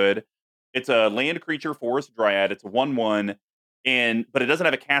damn good. It's a land creature, forest dryad. It's a 1/1, but it doesn't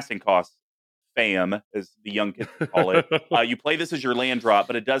have a casting cost. Fam, as the young kids call it. You play this as your land drop,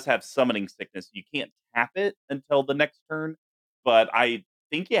 but it does have summoning sickness. You can't tap it until the next turn. But I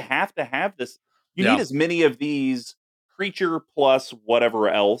think you have to have this. You need Yeah. as many of these creature plus whatever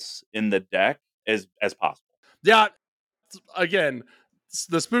else in the deck as possible. Yeah. Again,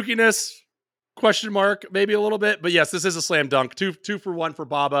 the spookiness question mark maybe a little bit, but yes, this is a slam dunk. Two for 1 for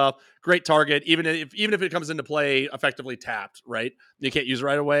Baba. Great target. Even if it comes into play effectively tapped, right? You can't use it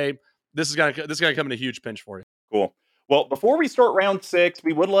right away. This is gonna come in a huge pinch for you. Cool. Well, before we start round 6,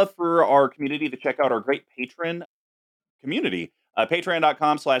 we would love for our community to check out our great patron community.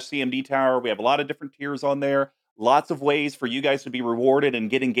 Patreon.com/CMD Tower. We have a lot of different tiers on there. Lots of ways for you guys to be rewarded and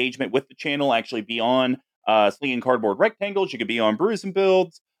get engagement with the channel. Actually, be on Slinging Cardboard Rectangles. You could be on Brews and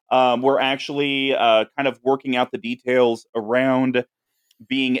Builds. We're actually kind of working out the details around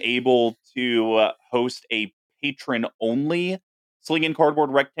being able to host a patron only Slinging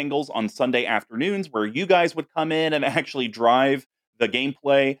Cardboard Rectangles on Sunday afternoons, where you guys would come in and actually drive the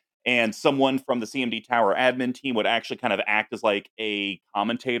gameplay and someone from the CMD Tower admin team would actually kind of act as like a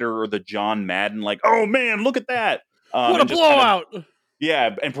commentator or the John Madden, like, oh man, look at that. What a And just kind of, blowout!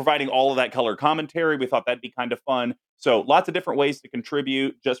 yeah, and providing all of that color commentary. We thought that'd be kind of fun. So lots of different ways to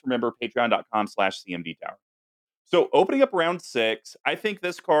contribute. Just remember patreon.com/CMD Tower. So opening up round 6, I think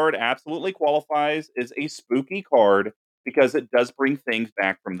this card absolutely qualifies as a spooky card because it does bring things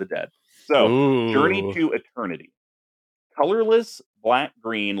back from the dead. So, Journey Ooh. to Eternity. Colorless, black,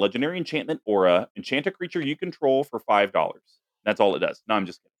 green, legendary enchantment aura. Enchant a creature you control for $5. That's all it does. No, I'm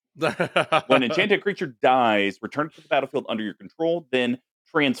just kidding. When enchanted creature dies, return it to the battlefield under your control, then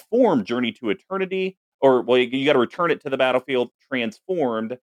transform Journey to Eternity, or, well, you got to return it to the battlefield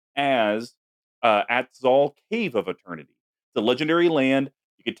transformed as Atzal Cave of Eternity. It's a legendary land.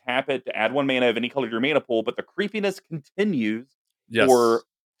 You can tap it to add 1 mana of any color to your mana pool, but the creepiness continues Yes. for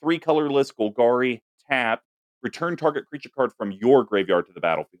 3 colorless Golgari tap. Return target creature card from your graveyard to the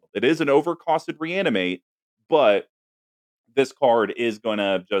battlefield. It is an overcosted reanimate, but this card is going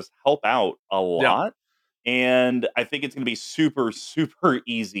to just help out a Yep. lot. And I think it's going to be super, super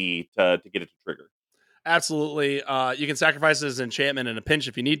easy to get it to trigger. Absolutely. You can sacrifice it as an enchantment in a pinch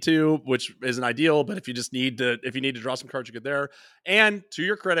if you need to, which isn't ideal, but if you need to draw some cards, you get there. And to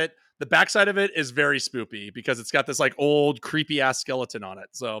your credit, the backside of it is very spoopy because it's got this like old creepy ass skeleton on it.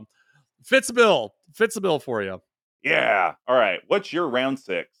 So fits the bill for you. Yeah. All right. What's your round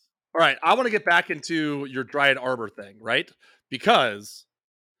 6? All right. I want to get back into your Dryad Arbor thing, right? Because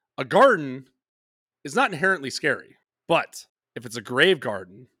a garden is not inherently scary, but if it's a grave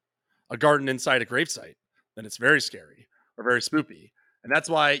garden, a garden inside a gravesite, then it's very scary or very spoopy. And that's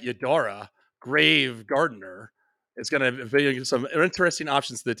why Yadara, Grave Gardener, is going to bring some interesting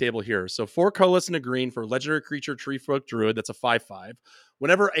options to the table here. So 4 colorless and a green for legendary creature Treefolk Druid. That's a 5/5.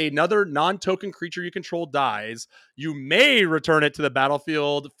 Whenever another non-token creature you control dies, you may return it to the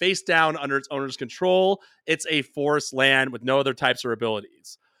battlefield face down under its owner's control. It's a forest land with no other types or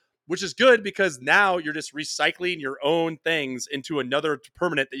abilities, which is good because now you're just recycling your own things into another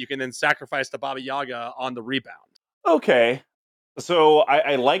permanent that you can then sacrifice to Baba Yaga on the rebound. Okay. So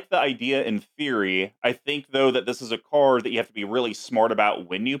I like the idea in theory. I think though that this is a card that you have to be really smart about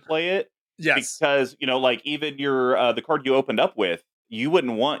when you play it, Yes, because like even your the card you opened up with, you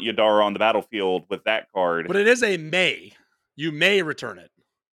wouldn't want Yadara on the battlefield with that card. but it is a may. You may return it,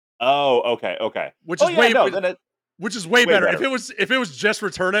 Oh, okay, okay. which Oh is yeah, way no, then it's which is way way better. better. If it was just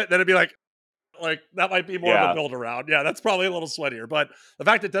return it, then it'd be like that might be more of a Yeah. build around. Yeah, that's probably a little sweatier. But the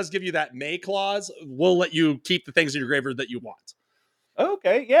fact it does give you that may clause will let you keep the things in your graveyard that you want.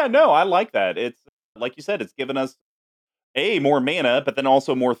 Okay. Yeah, no, I like that. It's like you said, it's given us more mana, but then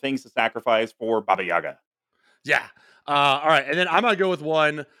also more things to sacrifice for Baba Yaga. Yeah. All right. And then I'm going to go with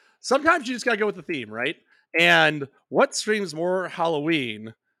one. Sometimes you just got to go with the theme, right? And what screams more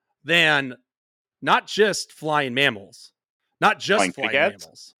Halloween than not just flying mammals, not just Flying kitty flying cats?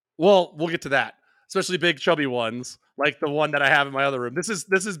 mammals? Well, we'll get to that, especially big chubby ones like the one that I have in my other room. This is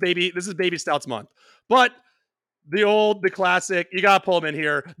baby stouts month, but the classic. You got to pull them in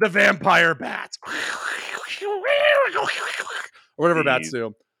here. The vampire bats, or whatever bats Jeez.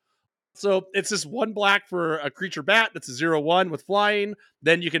 do. So it's just 1 black for a creature bat that's a 0/1 with flying.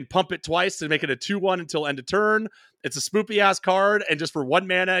 Then you can pump it twice to make it a 2/1 until end of turn. It's a spoopy ass card, and just for 1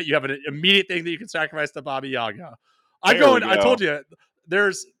 mana, you have an immediate thing that you can sacrifice to Baba Yaga. There we I go. told you,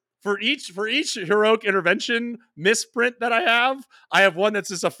 there's for each heroic intervention misprint that I have one that's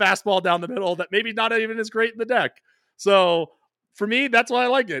just a fastball down the middle that maybe not even as great in the deck. So for me, that's why I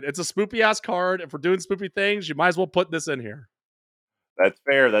like it. It's a spoopy ass card, and for doing spoopy things, you might as well put this in here. That's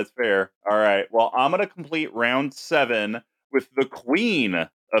fair. That's fair. All right. Well, I'm going to complete round 7 with the queen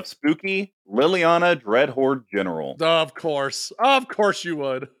of spooky, Liliana Dreadhorde General. Of course you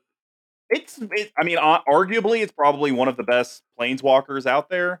would. I mean, arguably, it's probably one of the best planeswalkers out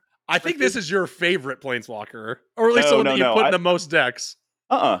there. I think this is your favorite planeswalker, or at least the No, one no, that you no. put in the most decks.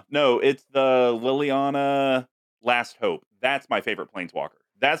 No, it's the Liliana Last Hope. That's my favorite planeswalker.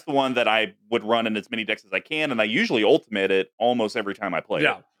 That's the one that I would run in as many decks as I can, and I usually ultimate it almost every time I play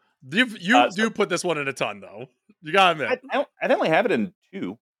Yeah, it. you do put this one in a ton though. You gotta admit. I only have it in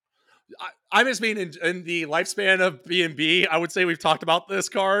 2. I just mean in the lifespan of B&B, I would say we've talked about this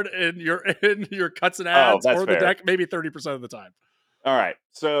card in your cuts and ads that's or the fair. deck maybe 30% of the time. All right,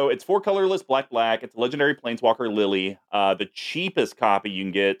 so it's 4 colorless, black. It's a legendary planeswalker Lily. The cheapest copy you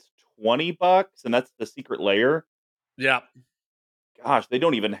can get $20, and that's the secret layer. Yeah. Gosh, they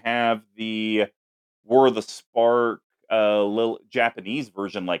don't even have the War of the Spark Japanese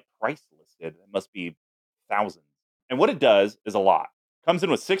version like price listed. It must be thousands. And what it does is a lot. Comes in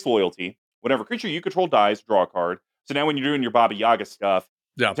with 6 loyalty. Whenever creature you control dies, draw a card. So now when you're doing your Baba Yaga stuff,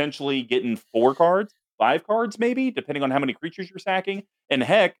 potentially getting 4 cards, 5 cards maybe, depending on how many creatures you're sacking. And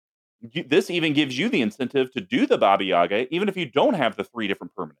heck, this even gives you the incentive to do the Baba Yaga, even if you don't have the 3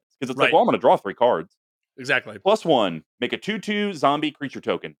 different permanents. Because it's like, Right. well, I'm going to draw 3 cards. Exactly. +1, make a 2/2 zombie creature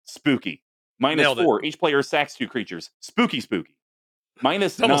token. Spooky. -4, each player sacks 2 creatures. Spooky. Double -9,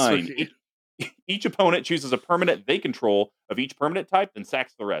 spooky. each opponent chooses a permanent they control of each permanent type and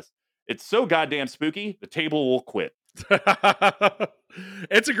sacks the rest. It's so goddamn spooky, the table will quit.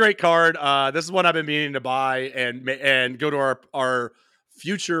 It's a great card. This is one I've been meaning to buy and go to our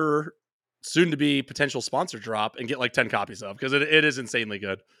future soon to be potential sponsor drop and get like 10 copies of, because it is insanely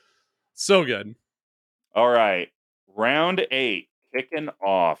good. So good. All right. Round 8 kicking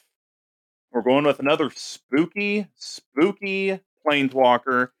off. We're going with another spooky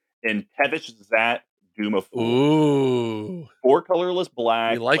planeswalker in Tevish Zat Dumafool. Ooh. 4 colorless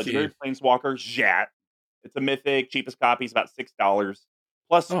black, We like legendary you. planeswalker Zhat. It's a mythic, cheapest copy is about $6.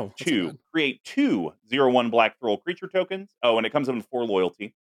 +2, create 2 0/1 black throw creature tokens. Oh, and it comes in with 4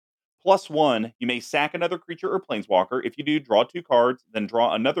 loyalty. +1, you may sack another creature or planeswalker. If you do, draw 2 cards, then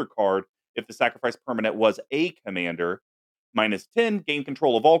draw another card if the sacrifice permanent was a commander. -10, gain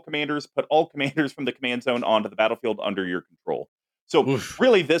control of all commanders. Put all commanders from the command zone onto the battlefield under your control. So Oof.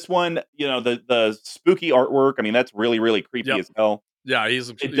 really, this one, the spooky artwork, I mean, that's really, really creepy as hell. Yeah,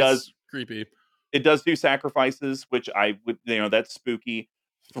 he's creepy. It does do sacrifices, which I would, that's spooky.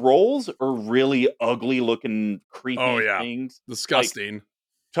 Thralls are really ugly looking, creepy things. Disgusting. Like,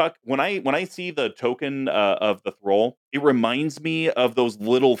 Tuck, when I see the token of the Thrall, it reminds me of those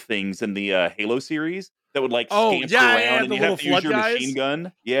little things in the Halo series that would scamper around and you have to use your machine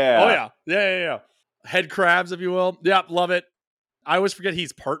gun. Yeah. Oh yeah. Head crabs, if you will. Yeah, love it. I always forget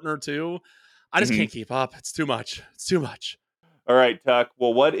he's partner too. I just can't keep up. It's too much. All right, Tuck.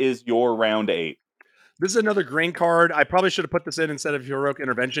 Well, what is your round 8? This is another grain card. I probably should have put this in instead of Heroic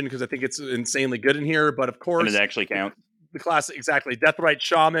Intervention because I think it's insanely good in here. But of course, and it actually counts. The classic, exactly. Deathrite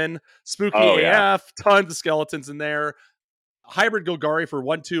Shaman, spooky AF, tons of skeletons in there. Hybrid Golgari for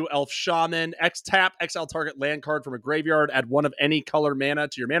 1/2 Elf Shaman. X-tap, exile target land card from a graveyard. Add 1 of any color mana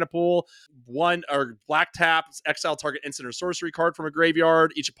to your mana pool. 1 or black tap, exile target instant or sorcery card from a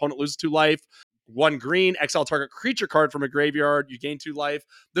graveyard. Each opponent loses 2 life. 1 green, exile target creature card from a graveyard. You gain 2 life.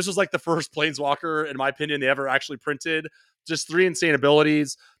 This was like the first Planeswalker, in my opinion, they ever actually printed. Just 3 insane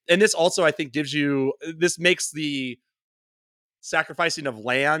abilities. And this also, I think, this makes the sacrificing of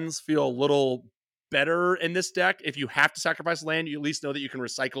lands feel a little better in this deck. If you have to sacrifice land, you at least know that you can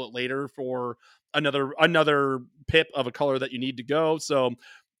recycle it later for another pip of a color that you need to go. So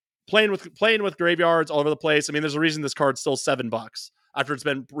playing with graveyards all over the place. I mean, there's a reason this card's still $7 after it's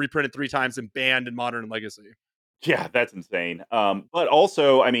been reprinted 3 times and banned in Modern and Legacy. Yeah, that's insane. But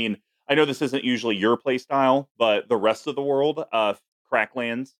also, I mean, I know this isn't usually your play style, but the rest of the world,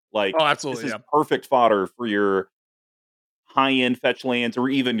 Cracklands, absolutely, this is perfect fodder for your high-end fetch lands or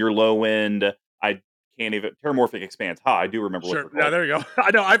even your low-end. I can't even Terramorphic Expanse. I do remember. Sure. Yeah, there you go.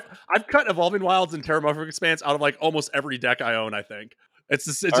 I know. I've cut Evolving Wilds and Terramorphic Expanse out of almost every deck I own. I think it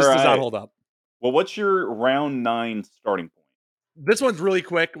just does not hold up. Well, what's your round 9 starting point? This one's really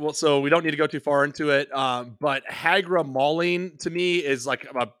quick, so we don't need to go too far into it. But Hagra Mauling to me is like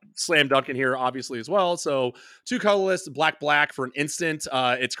a slam dunk in here, obviously, as well. So 2 colorless, black for an instant.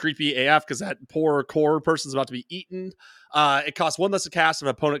 It's creepy AF because that poor core person's about to be eaten. It costs 1 less to cast if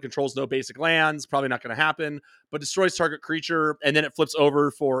an opponent controls no basic lands. Probably not going to happen, but destroys target creature, and then it flips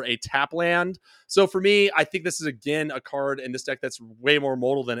over for a tap land. So for me, I think this is, again, a card in this deck that's way more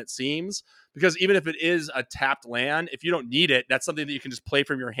modal than it seems, because even if it is a tapped land, if you don't need it, that's something that you can just play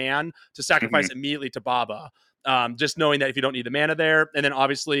from your hand to sacrifice immediately to Baba. Just knowing that if you don't need the mana there, and then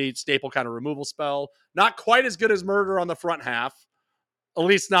obviously staple kind of removal spell. Not quite as good as Murder on the front half, at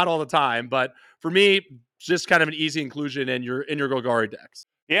least not all the time, but for me, just kind of an easy inclusion in your Golgari decks.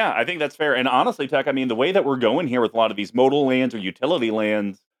 Yeah, I think that's fair. And honestly, Tech, I mean, the way that we're going here with a lot of these modal lands or utility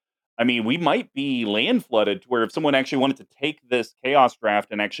lands, I mean, we might be land flooded to where if someone actually wanted to take this Chaos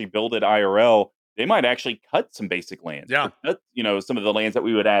Draft and actually build it IRL, they might actually cut some basic lands. Yeah. Cut, some of the lands that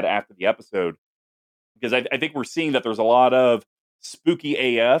we would add after the episode. Because I think we're seeing that there's a lot of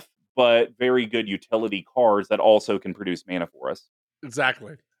spooky AF, but very good utility cards that also can produce mana for us.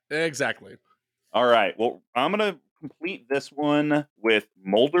 Exactly. All right. Well, I'm going to complete this one with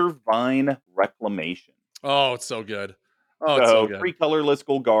Moldervine Reclamation. Oh, it's so good. Oh, it's so good. 3 colorless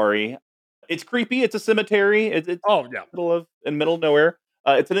Golgari. It's creepy. It's a cemetery. It's middle of nowhere.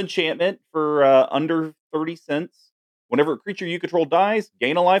 It's an enchantment for under 30 cents. Whenever a creature you control dies,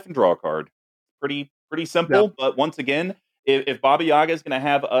 gain a life and draw a card. Pretty simple. Yep. But once again, if Baba Yaga is going to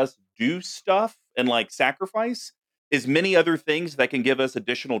have us do stuff and sacrifice, as many other things that can give us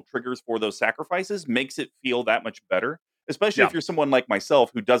additional triggers for those sacrifices makes it feel that much better. Especially Yeah. if you're someone like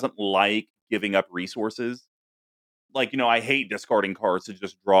myself who doesn't like giving up resources. Like, I hate discarding cards to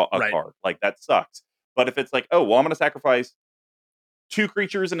just draw a Right. card. Like, that sucks. But if it's like, oh, well, I'm going to sacrifice 2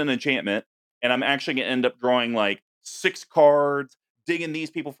 creatures and an enchantment, and I'm actually going to end up drawing like 6 cards, digging these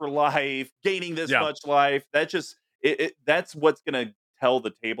people for life, gaining this Yeah. much life. That just, that's what's going to tell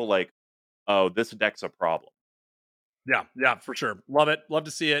the table, like, oh, this deck's a problem. Yeah. Yeah. For sure. Love it. Love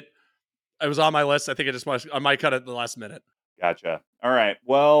to see it. It was on my list. I think I might cut it at the last minute. Gotcha. All right.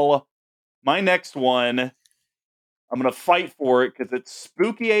 Well, my next one, I'm going to fight for it because it's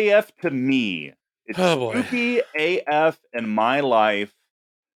spooky AF to me. It's Oh boy. spooky AF in my life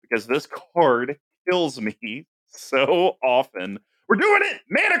because this card kills me so often. We're doing it!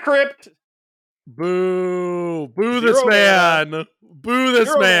 Mana Crypt! Boo! Boo this 0 mana, man! Boo this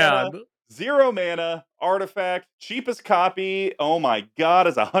 0 man! mana, 0 mana, artifact, cheapest copy. Oh my god,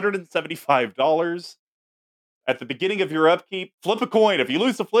 is $175. At the beginning of your upkeep, flip a coin. If you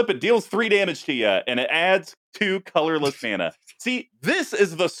lose the flip, it deals 3 damage to you, and it adds 2 colorless mana. See, this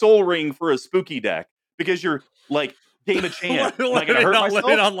is the soul ring for a spooky deck because you're like, game a chance. Am I going to hurt myself?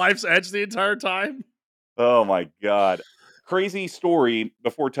 Living on life's edge the entire time. Oh my god. Crazy story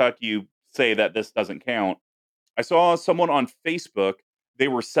before Tuck you say that this doesn't count. I saw someone on Facebook, they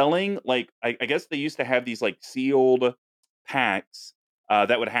were selling like I guess they used to have these like sealed packs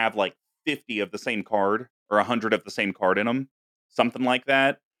that would have like 50 of the same card or 100 of the same card in them, something like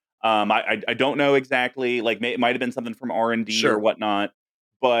that. I don't know exactly. Like it might have been something from R&D or Sure. whatnot,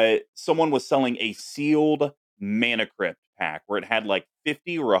 but someone was selling a sealed Mana Crypt pack where it had like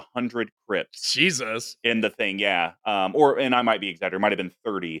 50 or 100 crypts Jesus. in the thing. Yeah, and I might be exaggerating. It might have been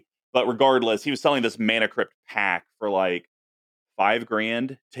 30, but regardless, he was selling this Mana Crypt pack for like 5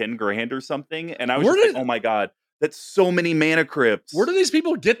 grand, 10 grand or something. And I was just like, oh my god, that's so many Mana Crypts. Where do these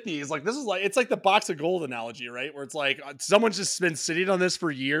people get these? Like, this is like, it's like the box of gold analogy, right? Where it's like someone's just been sitting on this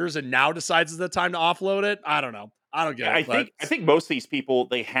for years and now decides it's the time to offload it. I don't know. I don't get Yeah, it. I think most of these people,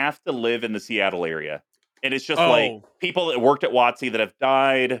 they have to live in the Seattle area. And it's just like people that worked at WotC that have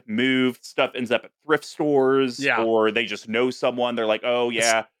died, moved, stuff ends up at thrift stores, or they just know someone. They're like, oh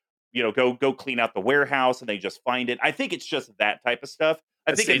yeah, go clean out the warehouse, and they just find it. I think it's just that type of stuff.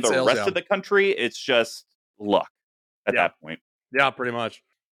 I think in the rest of the country, it's just luck at that point. Yeah, pretty much.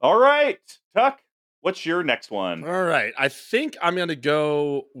 All right, Tuck, what's your next one? All right, I think I'm going to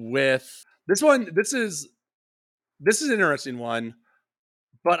go with this one. This is an interesting one,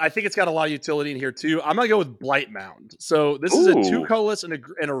 but I think it's got a lot of utility in here too. I'm going to go with Blightmound. So this is a 2 colorless and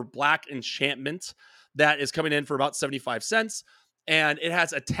a black enchantment that is coming in for about 75 cents. And it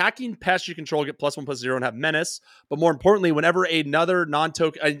has attacking pests you control get +1/+0 and have menace. But more importantly, whenever a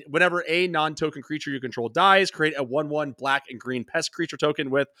non-token creature you control dies, create a 1/1 black and green pest creature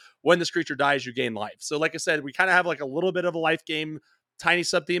token with when this creature dies, you gain life. So like I said, we kind of have like a little bit of a life game, tiny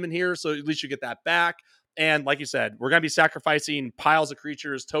sub theme in here. So at least you get that back. And like you said, we're going to be sacrificing piles of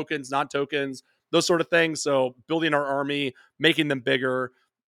creatures, tokens, non-tokens, those sort of things. So building our army, making them bigger,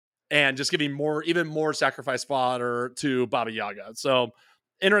 and just giving even more sacrifice fodder to Baba Yaga. So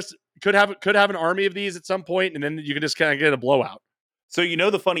could have an army of these at some point, and then you can just kind of get a blowout. So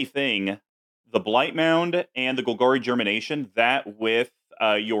the funny thing, the Blightmound and the Golgari Germination, that with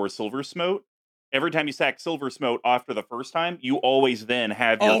your Silver Smote, every time you sack Silver Smote after the first time, you always then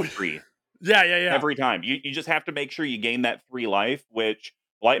have your 3. Yeah. Every time. You just have to make sure you gain that 3 life, which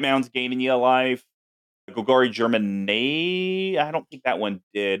Blightmound's gaining you a life. Golgari Germinate, I don't think that one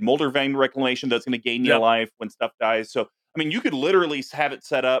did. Moldervang Reclamation, that's going to gain you a life when stuff dies. So, I mean, you could literally have it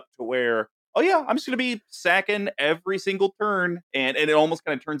set up to where, oh yeah, I'm just going to be sacking every single turn. And it almost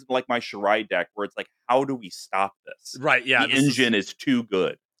kind of turns into like my Shirai deck where it's like, how do we stop this? Right, yeah. The engine is too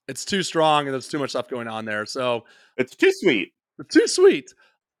good. It's too strong and there's too much stuff going on there. So it's too sweet. Too sweet.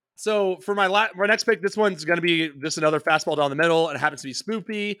 So for my next pick, this one's going to be just another fastball down the middle. And it happens to be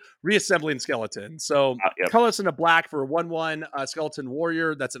Spoopy, Reassembling Skeleton. So colorless in a black for a 1/1 Skeleton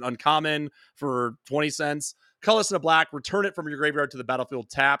Warrior. That's an uncommon for 20 cents. Colorless in a black, return it from your graveyard to the battlefield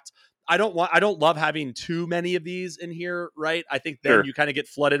tapped. I don't love having too many of these in here, right? I think then you kind of get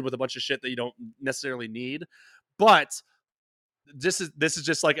flooded with a bunch of shit that you don't necessarily need. But this is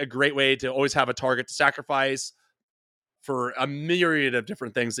just like a great way to always have a target to sacrifice for a myriad of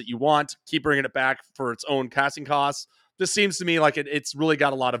different things that you want. Keep bringing it back for its own casting costs. This seems to me like it's really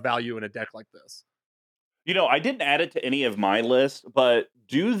got a lot of value in a deck like this. I didn't add it to any of my list, but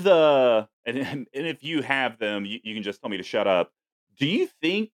and if you have them, you can just tell me to shut up. Do you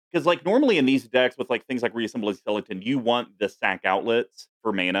think, because like normally in these decks with like things like Reassembling Skeleton, you want the sack outlets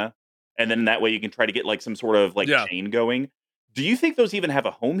for mana. and then that way you can try to get like some sort of like Yeah. chain going. Do you think those even have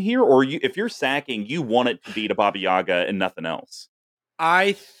a home here, or if you're sacking, you want it to be to Baba Yaga and nothing else?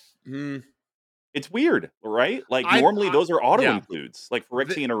 It's weird, right? Like normally those are auto yeah. includes, like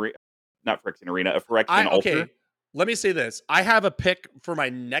Phyrexian Arena, not Phyrexian Arena, a Phyrexian Okay. Altar. Let me say this. I have a pick for my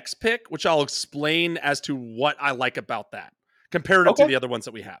next pick, which I'll explain as to what I like about that comparative to Okay, the other ones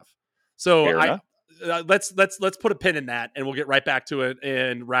that we have. So fair enough. let's put a pin in that, and we'll get right back to it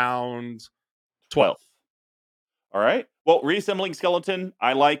in round 12. 12. All right. Well, reassembling skeleton,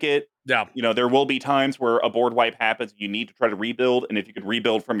 I like it. Yeah. You know, there will be times where a board wipe happens. You need to try to rebuild, and if you could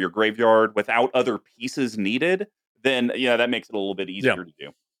rebuild from your graveyard without other pieces needed, then yeah, that makes it a little bit Yeah. easier to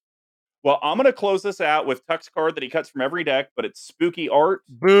do. Well, I'm going to close this out with Tuck's card that he cuts from every deck, but it's spooky art,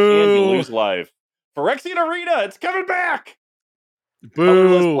 and you Boo. lose life. Phyrexian Arena, it's coming back.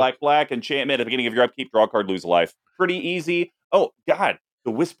 Colorless, Boo. black enchantment at the beginning of your upkeep, draw a card, lose a life. Pretty easy. Oh God,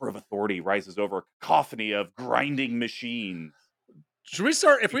 the whisper of authority rises over a cacophony of grinding machines. Should we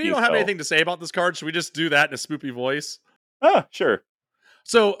start? If we don't have spell. anything to say about this card, should we just do that in a spoopy voice? Sure.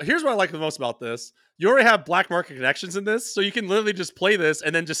 So here's what I like the most about this. You already have black market connections in this, so you can literally just play this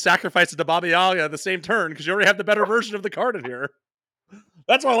and then just sacrifice it to Baba Yaga the same turn because you already have the better version of the card in here.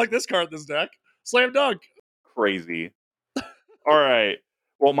 That's why I like this card in this deck. Slam dunk. Crazy. All right.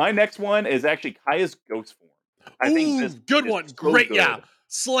 Well, my next one is actually Kaya's Ghost Form. I think this good is one. so Great. good. Yeah.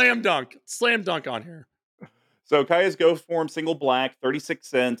 Slam dunk. Slam dunk on here. So Kaya's Ghost Form, single black, 36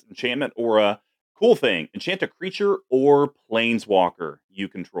 cents, enchantment aura. Cool thing. Enchant a creature or planeswalker you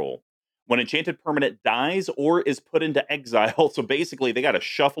control. When enchanted permanent dies or is put into exile, so basically they got to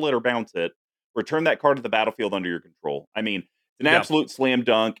shuffle it or bounce it, return that card to the battlefield under your control. I mean, it's an absolute slam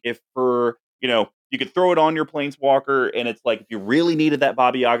dunk. If you could throw it on your planeswalker, and it's like if you really needed that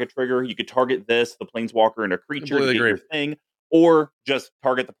Baba Yaga trigger, you could target this, the planeswalker, and a creature to get your thing, or just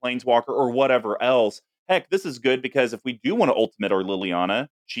target the planeswalker or whatever else. Heck, this is good because if we do want to ultimate our Liliana,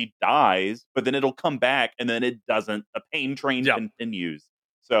 she dies, but then it'll come back, and then it doesn't. The pain train continues.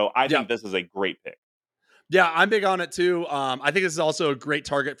 So I think this is a great pick. Yeah, I'm big on it too. I think this is also a great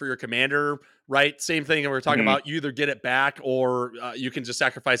target for your commander, right? Same thing that we were talking about. You either get it back or you can just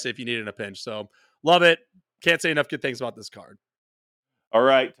sacrifice it if you need it in a pinch. So love it. Can't say enough good things about this card. All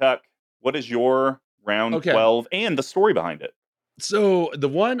right, Tuck. What is your round 12 and the story behind it? So the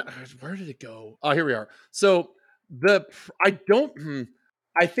one, where did it go? Oh, here we are. So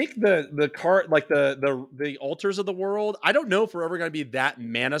I think the card, like the altars of the world, I don't know if we're ever going to be that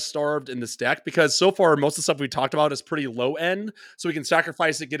mana starved in this deck because so far most of the stuff we talked about is pretty low end, so we can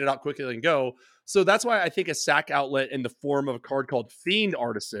sacrifice it, get it out quickly, and go. So that's why I think a sack outlet in the form of a card called Fiend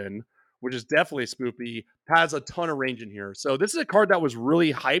Artisan, which is definitely spoopy, has a ton of range in here. So this is a card that was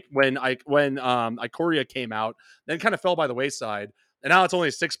really hyped when Ikoria came out, then kind of fell by the wayside. And now it's only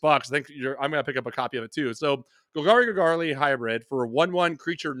 $6. I think I'm going to pick up a copy of it too. So Golgari hybrid for a 1/1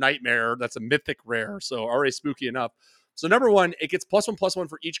 creature nightmare. That's a mythic rare, so already spooky enough. So number one, it gets +1/+1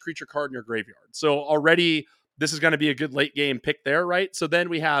 for each creature card in your graveyard. So already this is going to be a good late game pick there, right? So then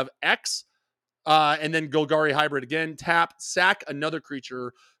we have X, and then Golgari hybrid again. Tap, sack another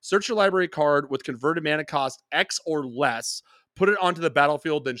creature, search your library card with converted mana cost X or less. Put it onto the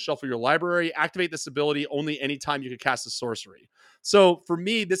battlefield, then shuffle your library. Activate this ability only anytime you can cast a sorcery. So for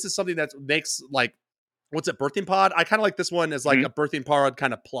me, this is something that makes like, what's it, Birthing Pod? I kind of like this one as like a Birthing Pod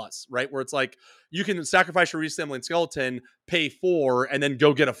kind of plus, right? Where it's like you can sacrifice your Reassembling Skeleton, pay 4, and then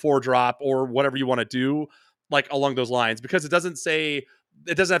go get a 4-drop or whatever you want to do, like along those lines, because it doesn't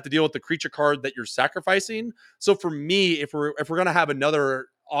have to deal with the creature card that you're sacrificing. So for me, if we're gonna have another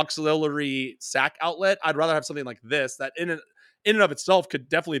auxiliary sack outlet, I'd rather have something like this that in and of itself could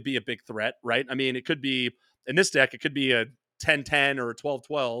definitely be a big threat, right? I mean, it could be in this deck, it could be a 10-10 or a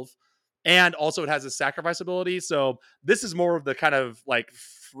 12-12. And also it has a sacrifice ability. So this is more of the kind of like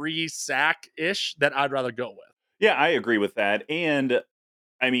free sack-ish that I'd rather go with. Yeah, I agree with that. And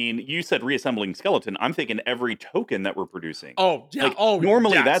I mean, you said Reassembling Skeleton. I'm thinking every token that we're producing. Oh, yeah. Like,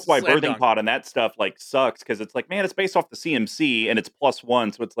 normally that's why Birthing Pod and that stuff like sucks because it's like, man, it's based off the CMC and it's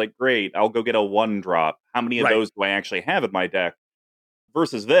 +1. So it's like, great, I'll go get a 1-drop. How many of those do I actually have in my deck?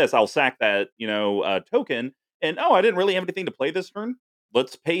 Versus this, I'll sack that, token. And I didn't really have anything to play this turn.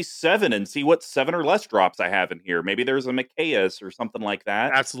 Let's pay 7 and see what 7 or less drops I have in here. Maybe there's a Mikaeus or something like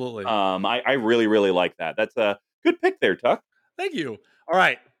that. Absolutely. I really, really like that. That's a good pick there, Tuck. Thank you. All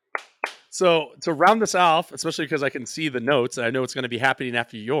right. So to round this off, especially because I can see the notes and I know it's going to be happening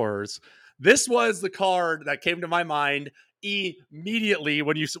after yours, this was the card that came to my mind immediately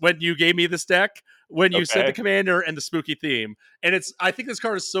when you gave me this deck, when you said the commander and the spooky theme. And I think this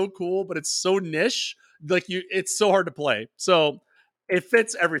card is so cool, but it's so niche. Like it's so hard to play. So it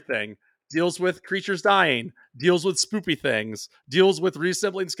fits everything. deals with creatures dying, deals with spoopy things, deals with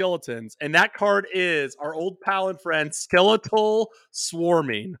reassembling skeletons. And that card is our old pal and friend, Skeletal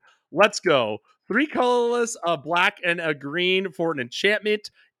Swarming. Let's go. 3 colorless, a black and a green for an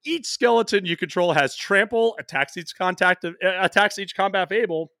enchantment. Each skeleton you control has trample, attacks each combat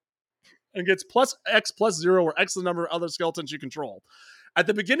able, and gets plus X plus 0 or X the number of other skeletons you control. At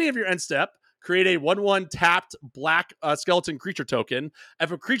the beginning of your end step, create a 1/1 tapped black skeleton creature token.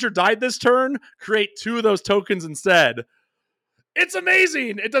 If a creature died this turn, create 2 of those tokens instead. It's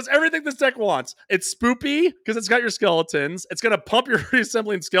amazing. It does everything this deck wants. It's spoopy because it's got your skeletons. It's going to pump your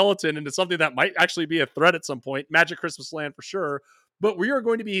reassembling skeleton into something that might actually be a threat at some point. Magic Christmas Land for sure. But we are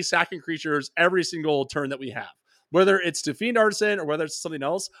going to be sacking creatures every single turn that we have. Whether it's to Fiend Artisan or whether it's something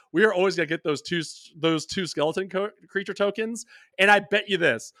else, we are always going to get those two skeleton creature tokens. And I bet you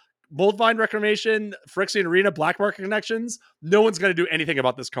this. Moldvine Reclamation, Phyrexian Arena, Black Market Connections, no one's going to do anything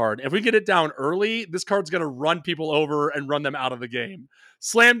about this card. If we get it down early, this card's going to run people over and run them out of the game.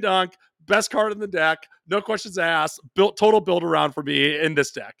 Slam dunk, best card in the deck, no questions asked, total build around for me in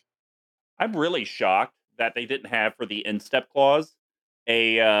this deck. I'm really shocked that they didn't have for the end step clause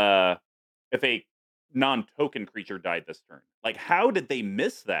if a non-token creature died this turn. Like, how did they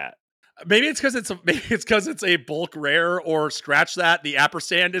miss that? Maybe it's because it's a bulk rare, or scratch that. The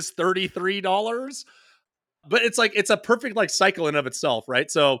Ampersand is $33, but it's a perfect like cycle in of itself,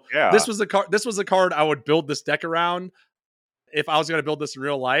 right? So this was a card I would build this deck around if I was going to build this in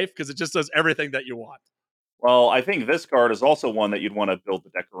real life, because it just does everything that you want. Well, I think this card is also one that you'd want to build the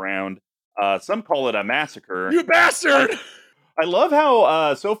deck around. Some call it a massacre. You bastard! I love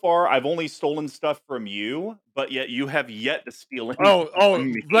how so far I've only stolen stuff from you, but yet you have yet to steal anything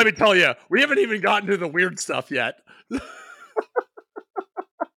from me. Let me tell you, we haven't even gotten to the weird stuff yet.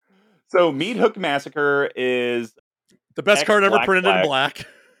 So Meathook Massacre is the best card ever printed in black.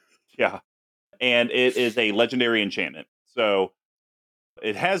 Yeah. And it is a legendary enchantment. So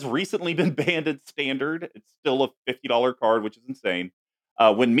it has recently been banned in standard. It's still a $50 card, which is insane.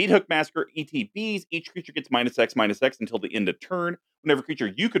 When Meathook Massacre ETBs, each creature gets -X until the end of turn. Whenever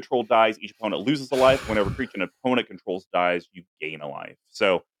creature you control dies, each opponent loses a life. Whenever creature an opponent controls dies, you gain a life.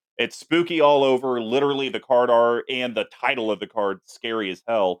 So it's spooky all over. Literally, the card art and the title of the card, scary as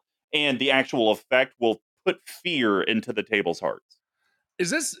hell. And the actual effect will put fear into the table's hearts. Is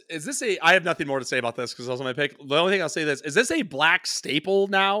this a? I have nothing more to say about this because I was on my pick. The only thing I'll say is this a black staple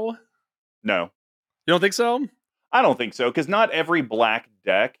now? No. You don't think so? I don't think so, because not every black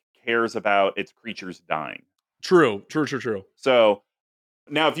deck cares about its creatures dying. True. So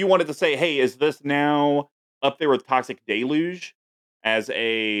now if you wanted to say, hey, is this now up there with Toxic Deluge as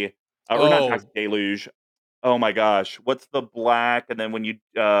a or not Toxic Deluge? Oh my gosh, what's the black? And then when you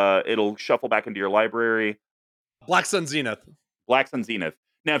it'll shuffle back into your library. Black Sun Zenith. Black Sun Zenith.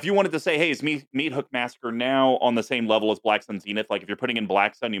 Now, if you wanted to say, hey, is Meathook Massacre now on the same level as Black Sun Zenith? Like, if you're putting in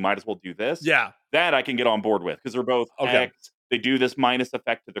Black Sun, you might as well do this. Yeah. That I can get on board with, because they're both X. They do this minus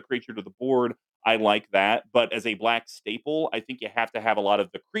effect to the creature to the board. I like that. But as a black staple, I think you have to have a lot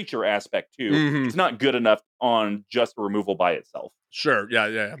of the creature aspect, too. Mm-hmm. It's not good enough on just removal by itself. Sure.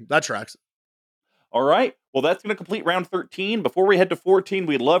 Yeah. That tracks. All right. Well, that's going to complete round 13. Before we head to 14,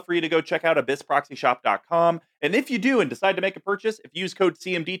 we'd love for you to go check out abyssproxyshop.com. And if you do and decide to make a purchase, if you use code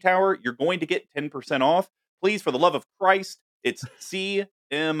CMD Tower, you're going to get 10% off. Please, for the love of Christ, it's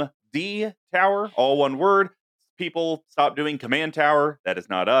CMD Tower, all one word. People, stop doing Command Tower. That is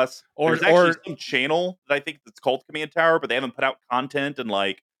not us. There's actually some channel that I think that's called Command Tower, but they haven't put out content in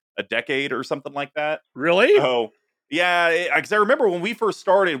like a decade or something like that. Really? Oh, yeah. Because I remember when we first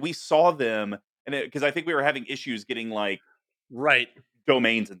started, we saw them. And because I think we were having issues getting like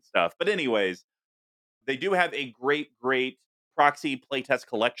domains and stuff. But anyways, they do have a great proxy playtest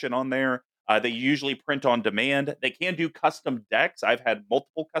collection on there. They usually print on demand. They can do custom decks. I've had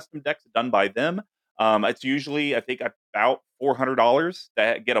multiple custom decks done by them. It's usually, I think, about $400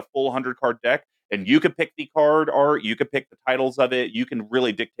 to get a full 100-card deck. And you could pick the card art. You could pick the titles of it. You can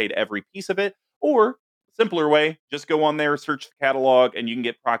really dictate every piece of it. Or simpler way, just go on there, search the catalog, and you can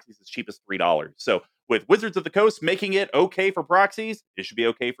get proxies as cheap as $3. So with Wizards of the Coast making it okay for proxies, it should be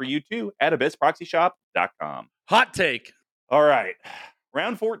okay for you too at abyssproxyshop.com. Hot take. All right.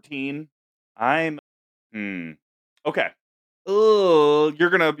 Round 14. I'm okay. Oh, you're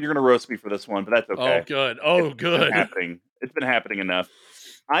gonna roast me for this one, but that's okay. Good. It's been happening enough.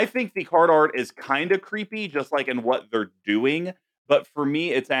 I think the card art is kind of creepy, just like in what they're doing. But for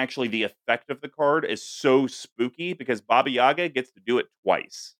me, it's actually the effect of the card is so spooky because Baba Yaga gets to do it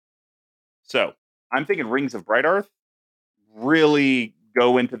twice. So I'm thinking Rings of Brighthearth really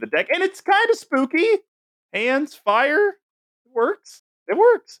go into the deck. And it's kind of spooky. Hands, fire. It works.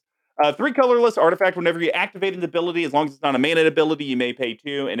 3 colorless artifact. Whenever you activate an ability, as long as it's not a mana ability, you may pay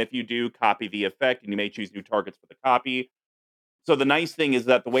 2. And if you do, copy the effect, and you may choose new targets for the copy. So the nice thing is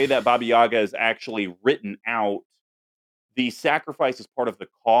that the way that Baba Yaga is actually written out, the sacrifice is part of the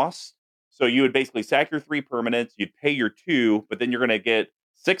cost. So you would basically sack your 3 permanents, you'd pay your 2, but then you're going to get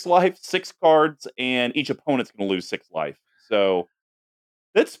 6 life, 6 cards, and each opponent's going to lose 6 life. So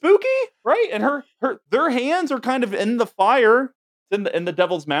that's spooky, right? And their hands are kind of in the fire, it's in the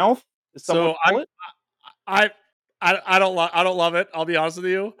devil's mouth. So I don't love it. I'll be honest with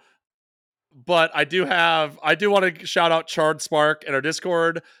you. But I do want to shout out Chard Spark in our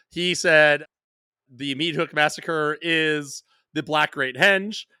Discord. He said the Meat Hook Massacre is the Black Great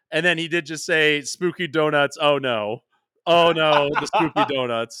Henge. And then he did just say spooky donuts. Oh no, the spooky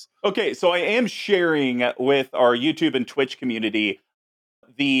donuts. Okay, so I am sharing with our YouTube and Twitch community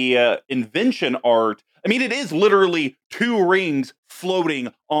the invention art. I mean, it is literally 2 rings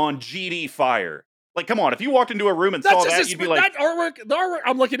floating on GD fire. Like, come on! If you walked into a room and saw that, you'd be like, "That artwork." The artwork.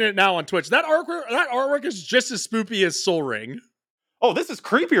 I'm looking at it now on Twitch. That artwork is just as spoopy as Sol Ring. Oh, this is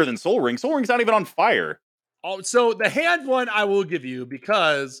creepier than Sol Ring. Sol Ring's not even on fire. Oh, so the hand one I will give you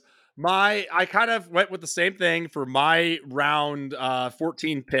because I kind of went with the same thing for my round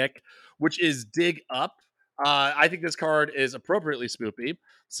 14 pick, which is Dig Up. I think this card is appropriately spoopy.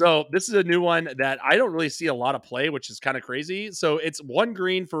 So this is a new one that I don't really see a lot of play, which is kind of crazy. So it's 1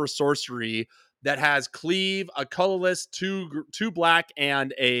 green for a sorcery that has cleave, a colorless, 2 black,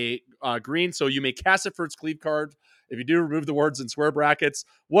 and a green. So you may cast it for its cleave card. If you do, remove the words in square brackets.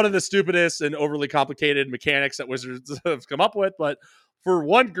 One of the stupidest and overly complicated mechanics that Wizards have come up with. But for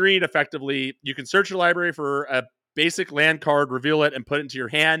 1 green, effectively, you can search your library for a basic land card, reveal it, and put it into your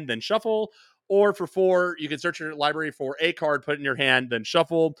hand, then shuffle. Or for 4, you can search your library for a card, put it in your hand, then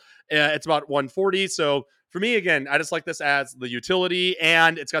shuffle. It's about 140. So for me, again, I just like this as the utility,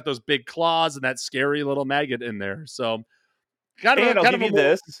 and it's got those big claws and that scary little maggot in there. So kind of a more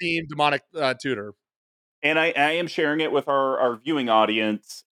themed demonic tutor. And I am sharing it with our viewing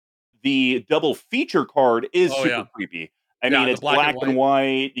audience. The double feature card is super creepy. I mean, it's black and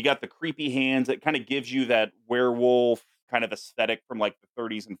white. You got the creepy hands. It kind of gives you that werewolf kind of aesthetic from like the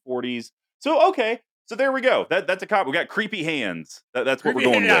 30s and 40s. So, okay. So there we go. That's a cop. We got creepy hands. That's what we're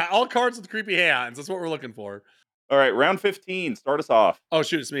going with. Yeah, all cards with creepy hands. That's what we're looking for. All right, round 15. Start us off. Oh,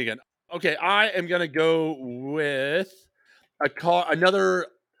 shoot, it's me again. Okay, I am going to go with another.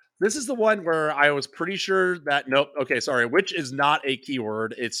 This is the one where I was pretty sure that, nope, okay, sorry, which is not a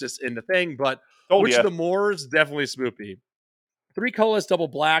keyword. It's just in the thing, but Witch of the Moors, definitely spoopy. 3 colorless, double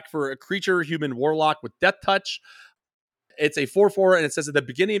black for a creature, human warlock with death touch. It's a 4/4, and it says at the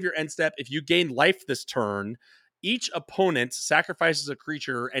beginning of your end step, if you gain life this turn, each opponent sacrifices a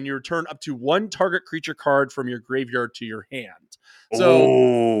creature, and you return up to 1 target creature card from your graveyard to your hand.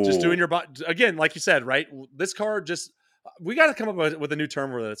 So just doing again, like you said, right? This card just, we got to come up with a new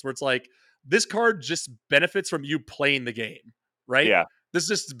term for this, where it's like, this card just benefits from you playing the game, right? Yeah. This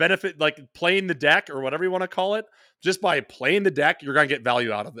just benefit, like playing the deck or whatever you want to call it. Just by playing the deck, you're going to get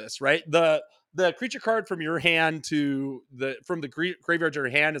value out of this, right? The creature card from your hand to from the graveyard to your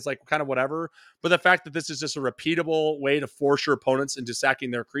hand is like kind of whatever. But the fact that this is just a repeatable way to force your opponents into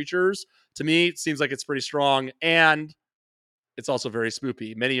sacking their creatures, to me, it seems like it's pretty strong. And it's also very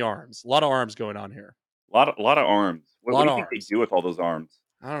spoopy. Many arms. A lot of arms going on here. A lot of arms. What do you think they do with all those arms?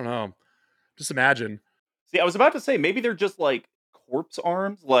 I don't know. Just imagine. See, I was about to say, maybe they're just like corpse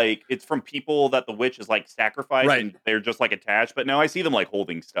arms, like it's from people that the witch is like sacrificed, right, and they're just like attached. But now I see them like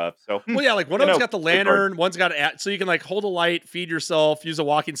holding stuff. So well, yeah, like one of them's got the lantern, one's got so you can like hold a light, feed yourself, use a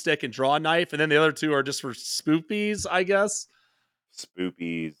walking stick, and draw a knife, and then the other 2 are just for spoopies, I guess.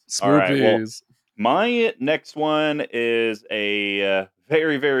 Spoopies. All right. Well, my next one is a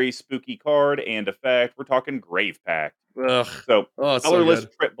very, very spooky card and effect. We're talking Grave Pact. Ugh. So colorless,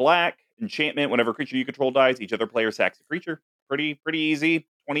 trip black enchantment. Whenever a creature you control dies, each other player sacks a creature. Pretty easy.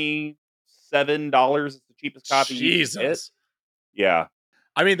 $27 is the cheapest copy. Jesus. Yeah.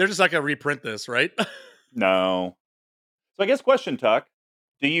 I mean, they're just not gonna reprint this, right? No. So I guess question, Tuck.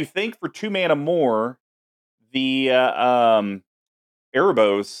 Do you think for 2 mana more, the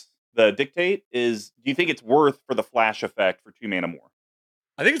Erebos, the Dictate, do you think it's worth for the flash effect for 2 mana more?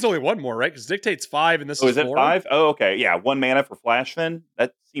 I think it's only 1 more, right? Because Dictate's 5 and this is 4. Is it 5? Oh, okay. Yeah, 1 mana for flash then?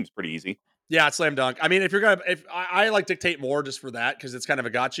 That seems pretty easy. Yeah, it's slam dunk. I mean, if I like Dictate more just for that, because it's kind of a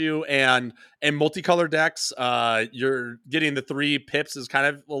got you, and multicolor decks, you're getting the 3 pips is kind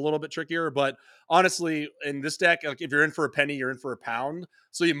of a little bit trickier. But honestly, in this deck, like if you're in for a penny, you're in for a pound.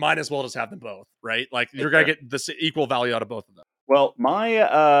 So you might as well just have them both, right? Like you're gonna get this equal value out of both of them. Well,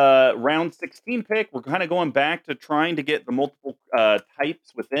 my round 16 pick, we're kind of going back to trying to get the multiple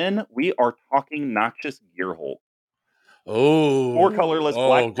types within. We are talking Noxious Gearhulk. 4 colorless,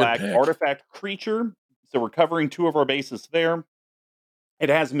 Good black pick. artifact creature. So we're covering 2 of our bases there. It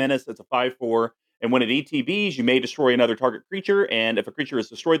has menace. It's a 5/4. And when it ETBs, you may destroy another target creature. And if a creature is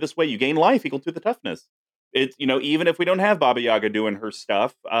destroyed this way, you gain life equal to the toughness. It's, even if we don't have Baba Yaga doing her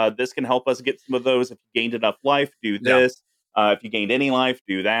stuff, this can help us get some of those. If you gained enough life, do Yeah. this. If you gained any life,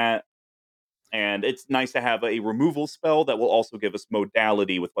 do that. And it's nice to have a removal spell that will also give us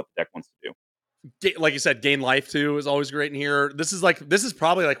modality with what the deck wants to do. Like you said, gain life too is always great in here. This is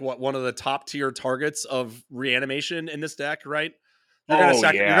probably like one of the top tier targets of reanimation in this deck, right? You're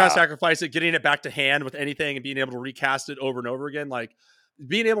gonna sacrifice it, getting it back to hand with anything, and being able to recast it over and over again. Like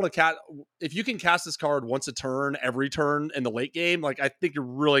being able to cast, if you can cast this card once a turn, every turn in the late game, like I think you're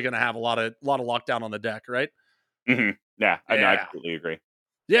really gonna have a lot of lockdown on the deck, right? Mm-hmm. Yeah, I know. I Yeah, completely agree. All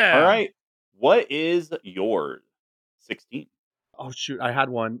yeah. right, what is yours? 16. Oh shoot, I had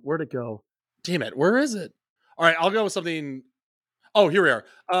one. Where'd it go? Damn it, where is it? All right, I'll go with something. Oh, here we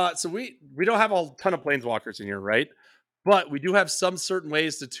are. So we don't have a ton of planeswalkers in here, right? But we do have some certain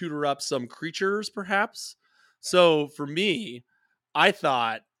ways to tutor up some creatures, perhaps. So for me, I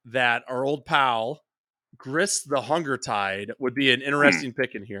thought that our old pal Grist the Hunger Tide would be an interesting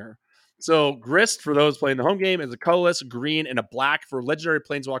pick in here. So Grist, for those playing the home game, is a colorless green and a black for legendary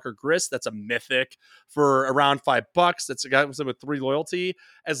planeswalker Grist. That's a mythic for around $5. That's a guy with 3 loyalty.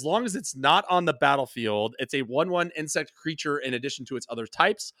 As long as it's not on the battlefield, it's a 1/1 insect creature in addition to its other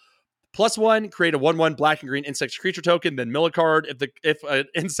types. +1, create a 1/1 black and green insect creature token, then mill a card. If an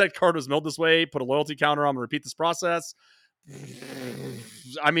insect card was milled this way, put a loyalty counter on and repeat this process.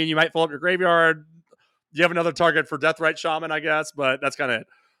 I mean, you might fill up your graveyard. You have another target for Deathrite Shaman, I guess, but that's kind of it.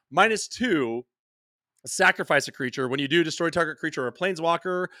 -2, sacrifice a creature. When you do, destroy target creature or a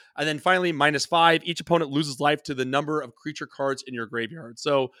planeswalker. And then finally, -5, each opponent loses life to the number of creature cards in your graveyard.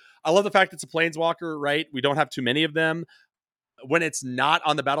 So I love the fact it's a planeswalker, right? We don't have too many of them. When it's not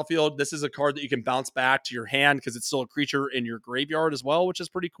on the battlefield, this is a card that you can bounce back to your hand because it's still a creature in your graveyard as well, which is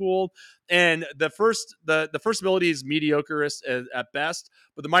pretty cool. And the first ability is mediocre at best,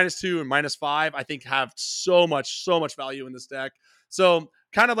 but the -2 and -5 I think have so much value in this deck. So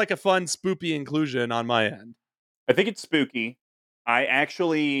kind of like a fun spoopy inclusion on my end. I think it's spooky. I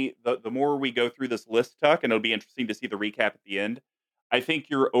actually, the more we go through this list, Tuck, and it'll be interesting to see the recap at the end. I think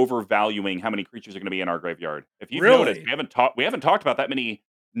you're overvaluing how many creatures are going to be in our graveyard. If you've noticed, Really? we haven't talked about that many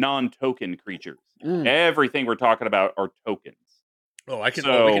non-token creatures. Mm. Everything we're talking about are tokens. Oh, I can.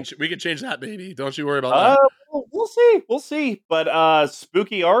 We can change that, baby. Don't you worry about that. We'll see. But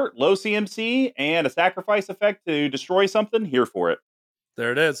spooky art, low CMC, and a sacrifice effect to destroy something. Here for it.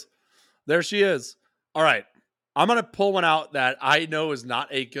 There it is. There she is. All right. I'm going to pull one out that I know is not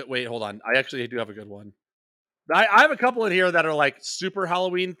a good. Wait, hold on. I actually do have a good one. I have a couple in here that are like super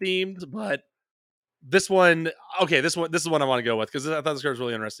Halloween themed, but this one, okay, this is one I want to go with because I thought this card was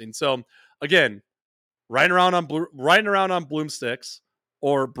really interesting. So again, riding around on Bloomsticks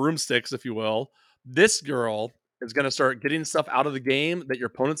or broomsticks, if you will. This girl is going to start getting stuff out of the game that your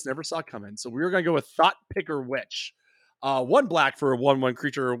opponents never saw coming. So we're going to go with Thought Picker Witch. 1 black for a 1/1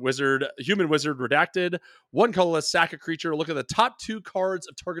 creature wizard, human wizard redacted. 1 colorless, sack a creature. Look at the top 2 cards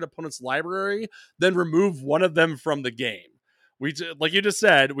of target opponent's library, then remove one of them from the game. Like you just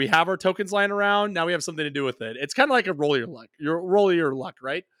said, we have our tokens lying around. Now we have something to do with it. It's kind of like a roll your luck,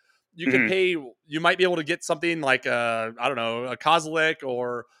 right? You can pay. You might be able to get something like a Kozilek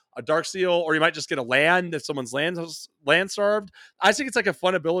or a Darksteel, or you might just get a land if someone's land starved. I think it's like a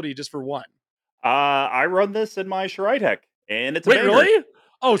fun ability just for one. I run this in my Shirai deck, and it's a Wait, banger. really?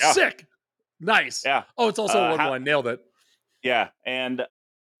 Oh, Yeah. sick! Nice. Yeah. Oh, it's also 1/1. Nailed it. Yeah, and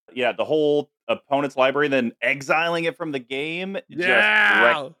the whole opponent's library, then exiling it from the game, just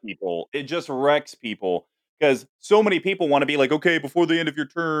wrecks people. It just wrecks people because so many people want to be like, okay, before the end of your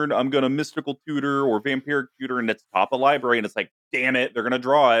turn, I'm gonna mystical tutor or vampiric tutor, and it's top of library, and it's like, damn it, they're gonna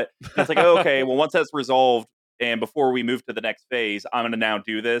draw it. And it's like, okay, well, once that's resolved, and before we move to the next phase, I'm gonna now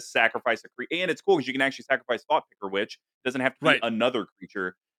do this, sacrifice a creature, and it's cool because you can actually sacrifice Thought Picker Witch. It doesn't have to be another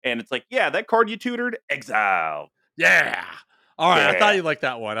creature, and it's like, yeah, that card you tutored, exile. Yeah. All right. Yeah. I thought you liked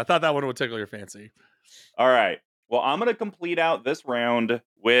that one. I thought that one would tickle your fancy. All right. Well, I'm going to complete out this round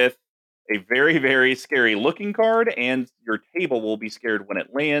with a very, very scary looking card, and your table will be scared when it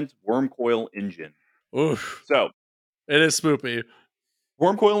lands. Wurmcoil Engine. Oof. So it is spoopy.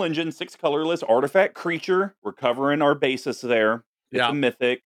 Wurmcoil Engine, 6 colorless artifact creature. We're covering our basis there. It's a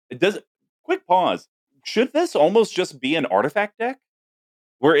mythic. It does. Quick pause. Should this almost just be an artifact deck?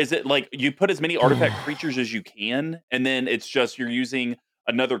 Where is it like you put as many artifact creatures as you can, and then it's just you're using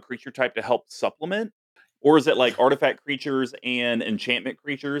another creature type to help supplement? Or is it like artifact creatures and enchantment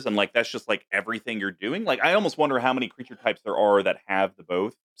creatures, and like that's just like everything you're doing? Like I almost wonder how many creature types there are that have the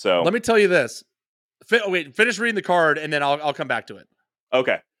both. So Let me tell you this. Wait, finish reading the card and then I'll come back to it.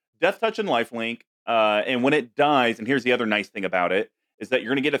 okay, Death Touch and Lifelink, and when it dies, and here's the other nice thing about it is that you're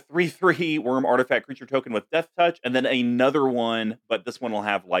going to get a 3/3 worm artifact creature token with Death Touch, and then another one, but this one will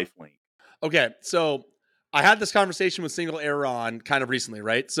have Lifelink. Okay, so I had this conversation with Single Aaron kind of recently,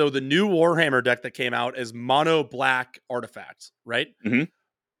 right? So the new Warhammer deck that came out is mono black artifacts, right? Mm-hmm.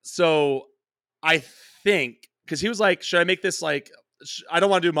 So I think because he was like, should I make this like? I don't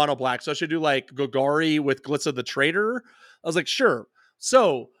want to do mono black, so I should do like Golgari with Glitza the Traitor. I was like, sure.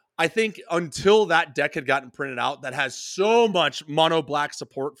 So I think until that deck had gotten printed out that has so much mono black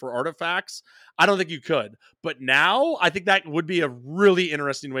support for artifacts, I don't think you could. But now I think that would be a really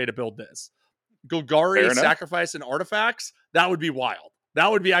interesting way to build this. Golgari, sacrifice, and artifacts, that would be wild. That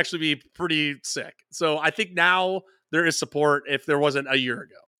would be actually be pretty sick. So I think now there is support if there wasn't a year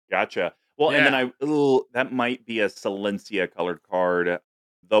ago. Gotcha. Well, and then that might be a Silencia colored card.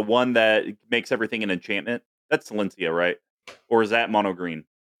 The one that makes everything an enchantment. That's Silencia, right? Or is that mono green?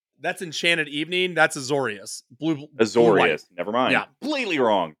 That's Enchanted Evening. That's Azorius. Azorius. Never mind. Yeah. Completely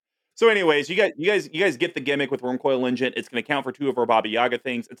wrong. So, anyways, you guys get the gimmick with Wormcoil Engine. It's going to count for 2 of our Baba Yaga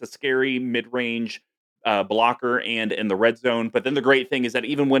things. It's a scary mid-range blocker and in the red zone. But then the great thing is that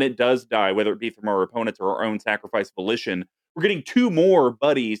even when it does die, whether it be from our opponents or our own sacrifice volition, we're getting 2 more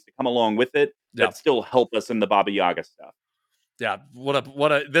buddies to come along with it that still help us in the Baba Yaga stuff. Yeah,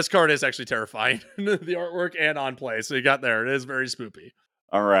 this card is actually terrifying. The artwork and on play. So you got there. It is very spoopy.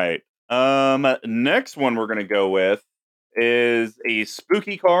 All right. Next one we're gonna go with is a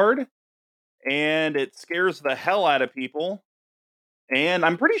spooky card, and it scares the hell out of people. And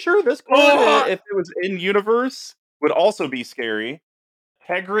I'm pretty sure this card, if it was in universe, would also be scary.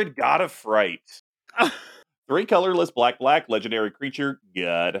 Tergrid, God of Fright. 3 colorless black legendary creature.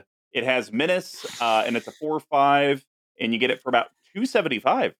 God. It has menace, and it's a 4/5, and you get it for about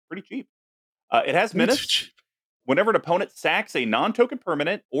 $275. Pretty cheap. It has menace. Whenever an opponent sacks a non-token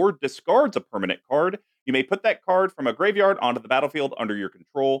permanent or discards a permanent card, you may put that card from a graveyard onto the battlefield under your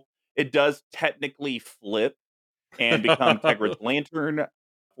control. It does technically flip and become Tergrid's Lantern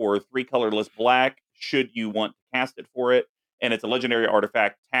for 3 colorless black, should you want to cast it for it. And it's a legendary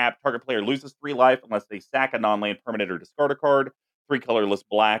artifact. Tap. Target player loses 3 life unless they sack a non-land permanent or discard a card. 3 colorless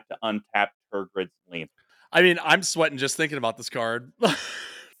black to untap Tergrid's Lantern. I mean, I'm sweating just thinking about this card.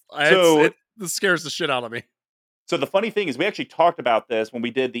 It scares the shit out of me. So the funny thing is, we actually talked about this when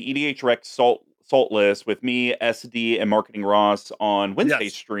we did the EDH Rec Salt list with me, SD, and Marketing Ross on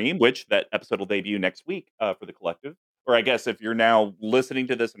Wednesday's stream, which that episode will debut next week for the collective. Or I guess if you're now listening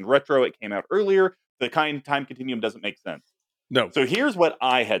to this in retro, it came out earlier. The time continuum doesn't make sense. No. So here's what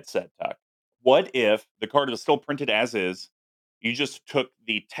I had said, Tuck. What if the card was still printed as is? You just took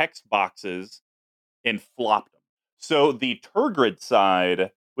the text boxes and flopped them. So the Tergrid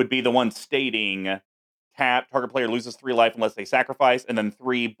side would be the one stating, tap, target player loses 3 life unless they sacrifice, and then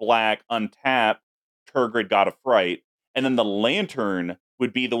 3 black, untap, Tergrid, God of Fright. And then the Lantern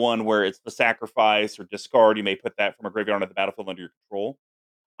would be the one where it's the sacrifice or discard. You may put that from a graveyard onto the battlefield under your control.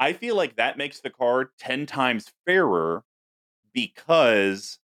 I feel like that makes the card 10 times fairer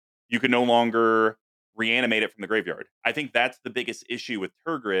because you can no longer reanimate it from the graveyard. I think that's the biggest issue with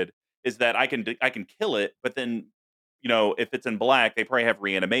Tergrid is that I can kill it, but then, you know, if it's in black, they probably have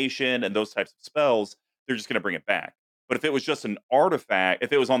reanimation and those types of spells. They're just going to bring it back. But if it was just an artifact,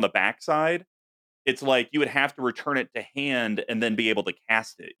 if it was on the backside, it's like you would have to return it to hand and then be able to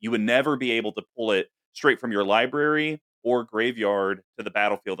cast it. You would never be able to pull it straight from your library or graveyard to the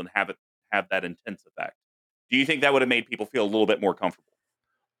battlefield and have that intense effect. Do you think that would have made people feel a little bit more comfortable?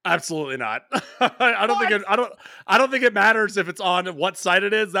 Absolutely not. I don't think it matters if it's on what side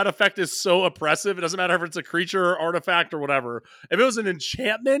it is. That effect is so oppressive. It doesn't matter if it's a creature or artifact or whatever. If it was an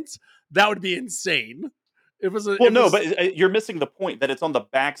enchantment, that would be insane. But you're missing the point that it's on the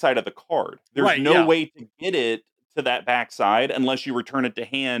backside of the card. There's no way to get it to that backside unless you return it to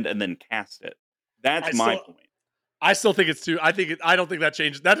hand and then cast it. That's my point. I still think it's too. I don't think that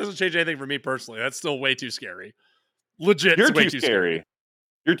changes. That doesn't change anything for me personally. That's still way too scary. Legit, you're way too scary.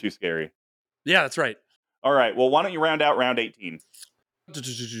 You're too scary. Yeah, that's right. All right. Well, why don't you round out round 18?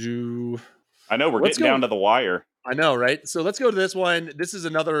 I know we're getting down to the wire. I know, right? So let's go to this one. This is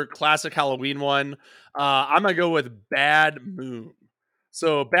another classic Halloween one. I'm going to go with Bad Moon.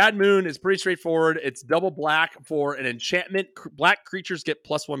 So Bad Moon is pretty straightforward. It's double black for an enchantment. Black creatures get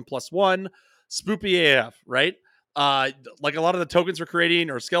 +1/+1. Spoopy AF, right? Like a lot of the tokens we're creating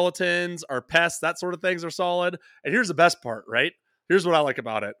are skeletons, are pests, that sort of things are solid. And here's the best part, right? Here's what I like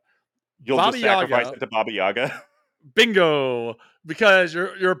about it. You'll Baba just sacrifice Yaga, it to Baba Yaga. bingo, because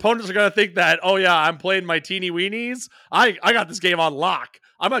your opponents are gonna think that, oh yeah, I'm playing my teeny weenies. I got this game on lock.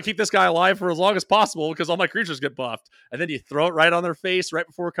 I'm gonna keep this guy alive for as long as possible because all my creatures get buffed. And then you throw it right on their face right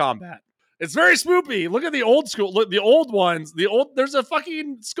before combat. It's very spoopy. Look at the old school, look, the old ones. There's a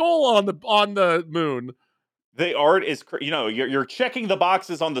fucking skull on the moon. The art is, you're checking the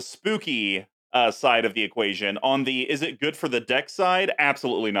boxes on the spooky side of the equation. On the is it good for the deck side?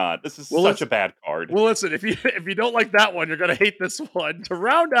 Absolutely not. This is such a bad card. Well, listen, if you don't like that one, you're gonna hate this one. To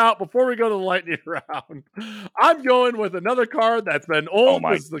round out, before we go to the lightning round, I'm going with another card that's been old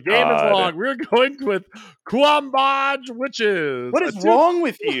because the game is long. We're going with Quambadge Witches. What is wrong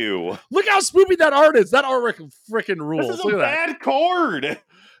with you? Look how spoopy that art is. That artwork freaking rules. This is a bad card.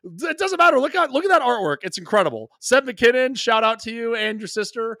 It doesn't matter. Look at that artwork. It's incredible. Seb McKinnon, shout out to you and your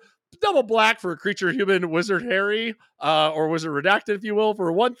sister. Double black for a creature, human, wizard Harry, or wizard redacted, if you will,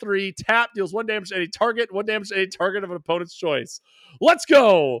 for 1/3. Tap, deals 1 damage to any target, 1 damage to any target of an opponent's choice. Let's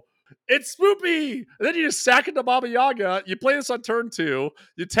go. It's spoopy. And then you just sack it to Baba Yaga. You play this on turn 2.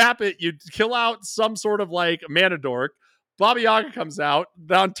 You tap it. You kill out some sort of like mana dork. Baba Yaga comes out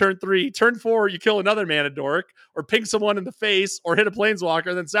on turn 3. Turn 4, you kill another mana dork, or ping someone in the face, or hit a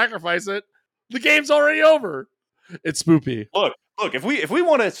planeswalker, then sacrifice it. The game's already over. It's spoopy. Look, if we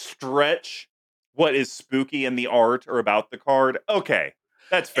want to stretch what is spooky in the art or about the card, okay,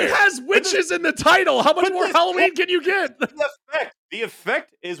 that's fair. It has witches in the title. How much more Halloween can you get? The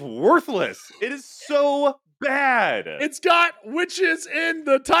effect is worthless. It is so bad. It's got witches in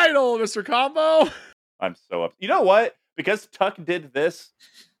the title, Mr. Combo. I'm so upset. You know what? Because Tuck did this,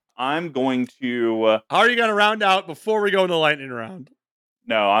 I'm going to... How are you going to round out before we go in the lightning round?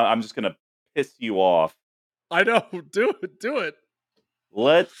 No, I'm just going to piss you off. I know. Do it.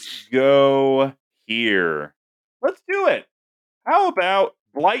 Let's go here. Let's do it. How about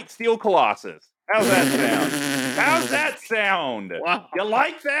Blightsteel Colossus? How's that sound? Wow. You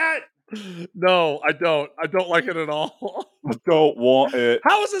like that? No, I don't. I don't like it at all. I don't want it.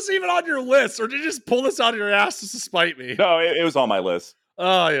 How is this even on your list? Or did you just pull this out of your ass just to spite me? No, it was on my list.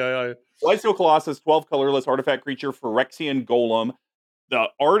 Oh, yeah. Blightsteel Colossus, 12 colorless artifact creature, Phyrexian Golem. The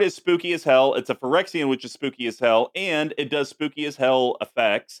art is spooky as hell. It's a Phyrexian, which is spooky as hell, and it does spooky as hell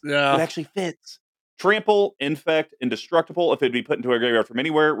effects. Yeah. It actually fits. Trample, Infect, Indestructible. If it'd be put into a graveyard from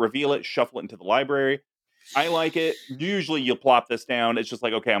anywhere, reveal it, shuffle it into the library. I like it. Usually you'll plop this down. It's just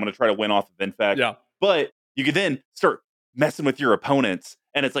like, okay, I'm going to try to win off of Infect. Yeah. But you could then start messing with your opponents,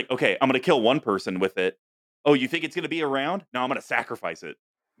 and it's like, okay, I'm going to kill one person with it. Oh, you think it's going to be around? No, I'm going to sacrifice it.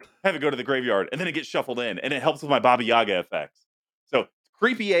 Have it go to the graveyard, and then it gets shuffled in, and it helps with my Baba Yaga effects. So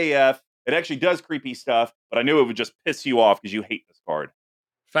creepy AF. It actually does creepy stuff, but I knew it would just piss you off because you hate this card.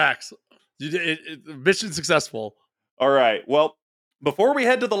 Facts. Mission successful. All right. Well, before we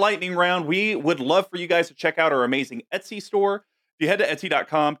head to the lightning round, we would love for you guys to check out our amazing Etsy store. If you head to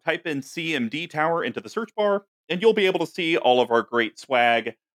Etsy.com, type in CMD Tower into the search bar, and you'll be able to see all of our great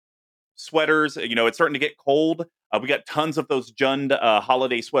swag. Sweaters, it's starting to get cold. We got tons of those Jund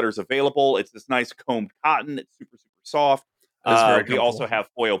holiday sweaters available. It's this nice combed cotton. It's super, super soft. We also have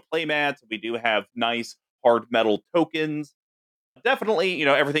foil playmats. We do have nice hard metal tokens. Definitely,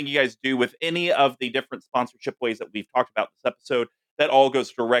 everything you guys do with any of the different sponsorship ways that we've talked about this episode, that all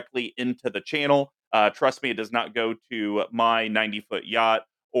goes directly into the channel. Trust me, it does not go to my 90-foot yacht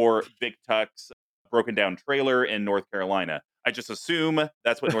or Big Tuck's broken down trailer in North Carolina. I just assume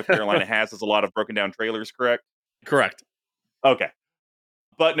that's what North Carolina has, is a lot of broken down trailers, correct? Correct. Okay.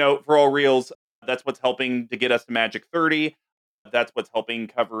 But no, for all reals, that's what's helping to get us to Magic 30. That's what's helping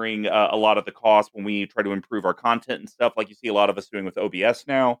covering a lot of the cost when we try to improve our content and stuff, like you see a lot of us doing with OBS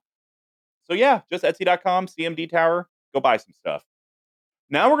now. So yeah, just Etsy.com, CMD Tower, go buy some stuff.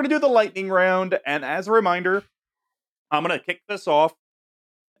 Now we're going to do the lightning round, and as a reminder, I'm going to kick this off,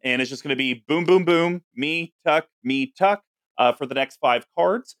 and it's just going to be boom, boom, boom, me, Tuck, for the next 5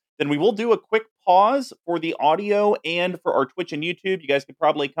 cards. Then we will do a quick pause for the audio and for our Twitch and YouTube. You guys could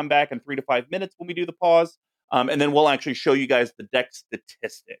probably come back in 3 to 5 minutes when we do the pause. And then we'll actually show you guys the deck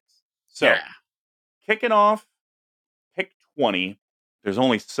statistics. So, Kicking off, pick 20. There's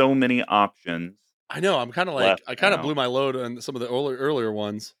only so many options. I know. I'm kind of like, I kind of blew my load on some of the earlier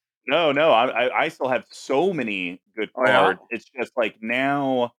ones. No. I still have so many good cards. Yeah. It's just like,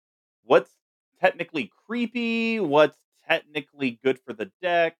 now, what's technically creepy? What's technically good for the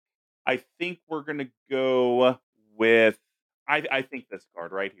deck? I think we're going to go with, I think this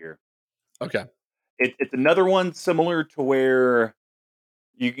card right here. Okay. It's another one similar to where,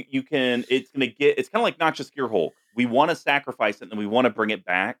 you can it's kind of like Noxious Gear Hulk. We want to sacrifice it and we want to bring it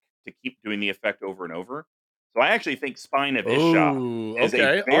back to keep doing the effect over and over. So I actually think Spine of Isha Oh, is a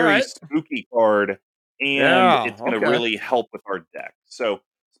okay. All very right. spooky card, and Yeah. it's going to Okay. really help with our deck. So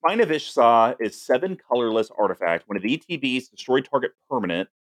Spine of Isha is 7 colorless artifact. When it ETBs, destroy target permanent,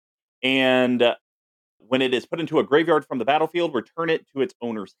 and when it is put into a graveyard from the battlefield, return it to its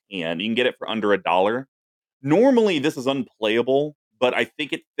owner's hand. You can get it for under $1. Normally, this is unplayable, but I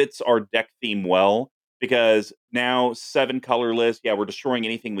think it fits our deck theme well because now 7 colorless. Yeah, we're destroying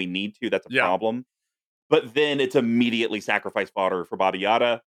anything we need to. That's a Yeah. problem. But then it's immediately sacrifice fodder for Baba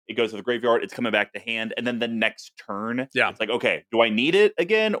Yaga. It goes to the graveyard. It's coming back to hand, and then the next turn, Yeah. it's like, okay, do I need it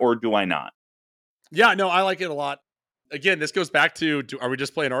again or do I not? Yeah. No, I like it a lot. Again, this goes back to: are we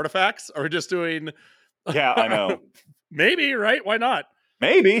just playing artifacts? Are we just doing? Yeah, I know. Maybe, right? Why not?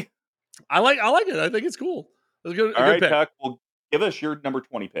 Maybe. I like it. I think it's cool. It's a All good right, pick. Tuck. Well, give us your number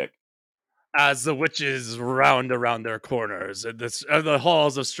 20 pick. As the witches round around their corners at the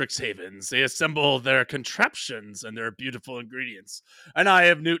halls of Strixhaven, they assemble their contraptions and their beautiful ingredients. And I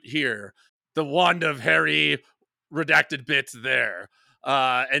have Newt here, the wand of Harry redacted bits there.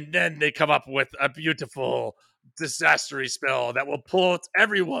 And then they come up with a beautiful disastery spell that will pull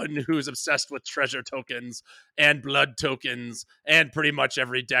everyone who's obsessed with treasure tokens and blood tokens and pretty much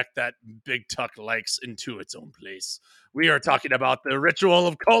every deck that Big Tuck likes into its own place. We are talking about the ritual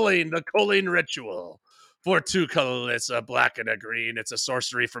of Colleen, the Colleen ritual. For 2 colorless, a black and a green. It's a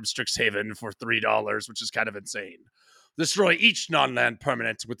sorcery from Strixhaven for $3, which is kind of insane. Destroy each non-land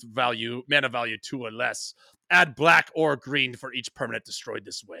permanent with mana value 2 or less. Add black or green for each permanent destroyed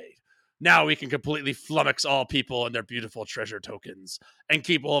this way. Now we can completely flummox all people and their beautiful treasure tokens and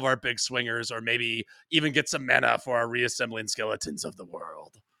keep all of our big swingers, or maybe even get some mana for our reassembling skeletons of the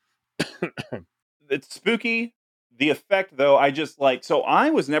world. It's spooky. The effect, though, I just like. So I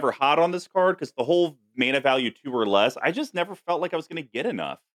was never hot on this card because the whole mana value 2 or less, I just never felt like I was going to get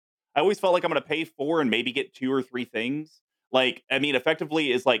enough. I always felt like I'm going to pay 4 and maybe get 2 or 3 things. Like, I mean,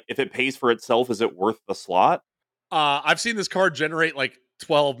 effectively, is like if it pays for itself, is it worth the slot? I've seen this card generate like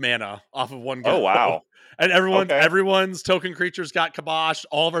 12 mana off of one go. Oh, wow. And Okay. everyone's token creatures got kiboshed.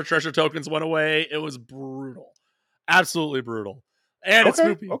 All of our treasure tokens went away. It was brutal. Absolutely brutal. And it's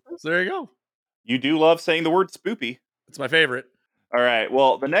spoopy. Okay. So there you go. You do love saying the word spoopy. It's my favorite. All right.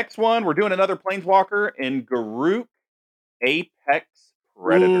 Well, the next one, we're doing another Planeswalker in Garruk Apex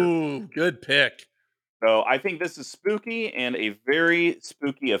Predator. Ooh, good pick. So I think this is spooky and a very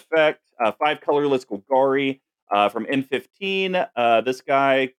spooky effect. 5 colorless Golgari from N15. This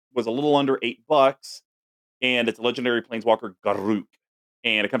guy was a little under $8, and it's a legendary Planeswalker Garruk.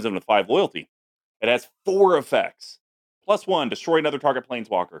 And it comes in with 5 loyalty. It has 4 effects. +1, destroy another target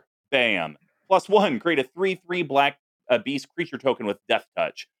Planeswalker. Bam. +1, create a 3/3 black beast creature token with Death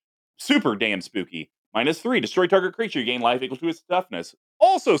Touch. Super damn spooky. -3, destroy target creature, you gain life equal to its toughness.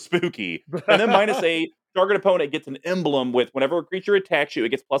 Also spooky. And then -8, target opponent gets an emblem with whenever a creature attacks you, it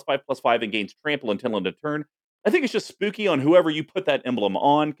gets +5/+5 and gains trample until end of turn. I think it's just spooky on whoever you put that emblem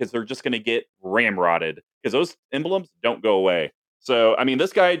on because they're just going to get ramrodded because those emblems don't go away. So, I mean,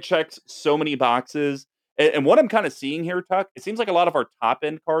 this guy checks so many boxes. And what I'm kind of seeing here, Tuck, it seems like a lot of our top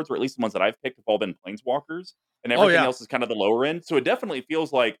end cards, or at least the ones that I've picked, have all been Planeswalkers, and everything else is kind of the lower end. So it definitely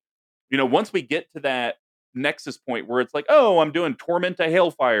feels like, once we get to that Nexus point where it's like, oh, I'm doing Torment to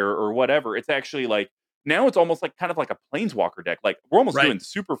Hailfire or whatever, it's actually like, now it's almost like kind of like a Planeswalker deck. Like we're almost doing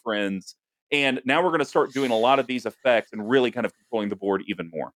Super Friends, and now we're going to start doing a lot of these effects and really kind of controlling the board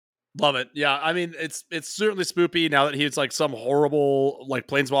even more. Love it. Yeah, I mean, it's certainly spoopy now that he's like some horrible like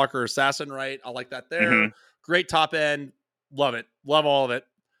Planeswalker assassin, right? I like that there. Mm-hmm. Great top end. Love it. Love all of it.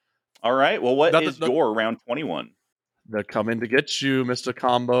 All right. Well, what is your round 21? They're coming to get you, Mr.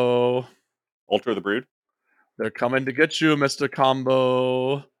 Combo. Alter the Brood? They're coming to get you, Mr.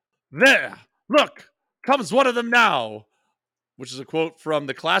 Combo. There! Look! Comes one of them now! Which is a quote from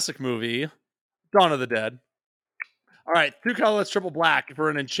the classic movie, Dawn of the Dead. All right, 2 colorless triple black for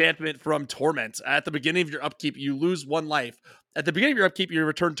an enchantment from Torment. At the beginning of your upkeep, you lose 1 life. At the beginning of your upkeep, you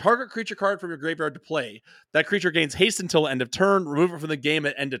return target creature card from your graveyard to play. That creature gains haste until end of turn. Remove it from the game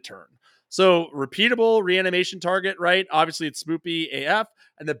at end of turn. So, repeatable reanimation target, right? Obviously, it's spoopy AF.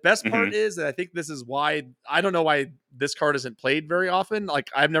 And the best part is that I think this is why, I don't know why this card isn't played very often. Like,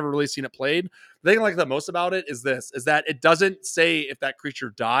 I've never really seen it played. The thing I like the most about it is that it doesn't say if that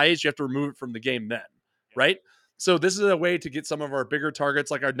creature dies, you have to remove it from the game then, right? So this is a way to get some of our bigger targets,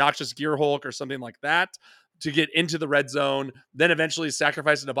 like our Noxious Gear Hulk or something like that, to get into the red zone, then eventually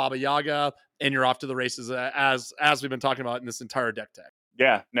sacrifice into Baba Yaga, and you're off to the races as we've been talking about in this entire deck tech.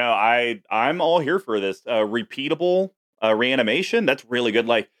 Yeah, no, I'm all here for this. Repeatable. Reanimation. That's really good.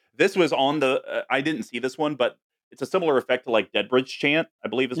 Like this was on the. I didn't see this one, but it's a similar effect to like Deadbridge Chant, I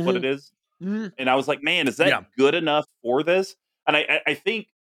believe is what it Mhm. is. Mhm. And I was like, man, is that Yeah. good enough for this? And I think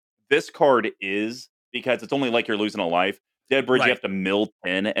this card is because it's only like you're losing a life. Dead Bridge, you Right. have to mill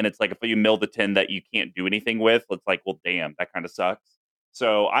 10, and it's like if you mill the 10 that you can't do anything with, it's like, well, damn, that kind of sucks.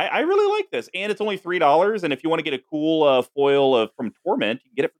 So I really like this, and it's only $3. And if you want to get a cool foil from Torment, you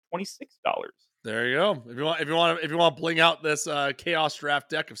can get it for $26. There you go. If you want to bling out this chaos draft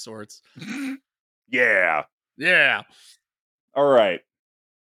deck of sorts. Yeah. Yeah. All right.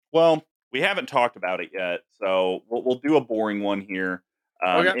 Well, we haven't talked about it yet, so we'll do a boring one here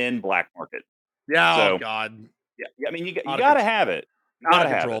Okay. in Black Market. Yeah. Oh So God. yeah, I mean, you Out of got to control. have it. You Out got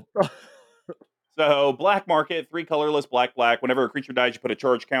of to have it. control. So black market, 3 colorless, black, black. Whenever a creature dies, you put a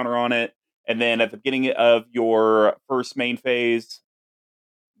charge counter on it. And then at the beginning of your first main phase,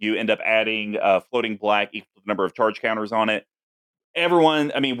 you end up adding floating black equal to the number of charge counters on it.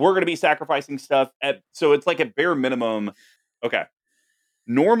 Everyone, I mean, we're going to be sacrificing stuff. So it's like a bare minimum. Okay.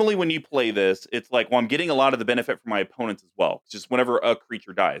 Normally, when you play this, it's like, well, I'm getting a lot of the benefit from my opponents as well. Just whenever a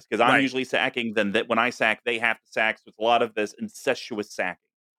creature dies, because I'm Right. usually sacking, then that when I sack, they have to sack. So it's a lot of this incestuous sacking.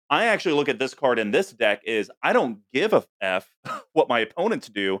 I actually look at this card in this deck is I don't give a f what my opponents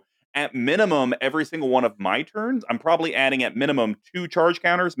do. At minimum, every single one of my turns, I'm probably adding at minimum 2 charge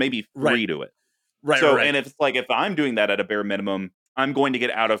counters, maybe Right. 3 to it. Right. So, Right. and if it's like if I'm doing that at a bare minimum, I'm going to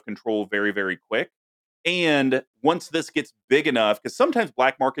get out of control very, very quick. And once this gets big enough, because sometimes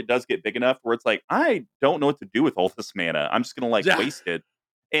black market does get big enough where it's like, I don't know what to do with all this mana. I'm just gonna like Yeah. waste it.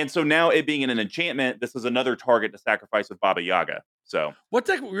 And so now it being an enchantment, this is another target to sacrifice with Baba Yaga. So What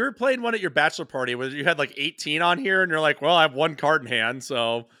deck? We were playing one at your bachelor party where you had like 18 on here, and you're like, "Well, I have one card in hand,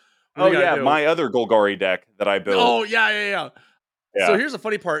 so what do oh you got to yeah, do?" my other Golgari deck that I built. Oh yeah, yeah, yeah. So Yeah. here's the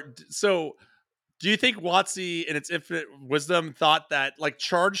funny part. So do you think WotC in its infinite wisdom thought that like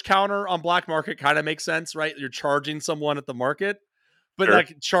charge counter on black market kind of makes sense, right? You're charging someone at the market, but Sure.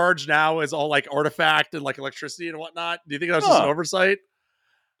 like charge now is all like artifact and like electricity and whatnot. Do you think that was just an Huh. oversight?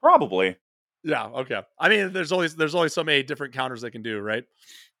 Probably. Yeah. Okay. I mean, there's only so many different counters they can do, right?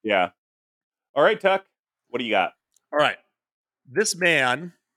 Yeah. All right, Tuck. What do you got? All right. This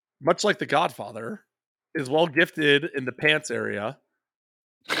man, much like the Godfather, is well gifted in the pants area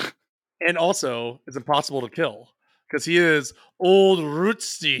and also is impossible to kill because he is Old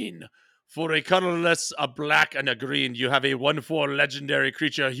Rootstein. For a colorless, a black, and a green, you have a 1/4 legendary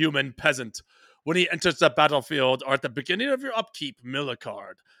creature, human peasant. When he enters the battlefield or at the beginning of your upkeep, mill a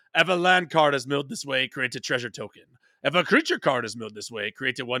card. If a land card is milled this way, create a treasure token. If a creature card is milled this way,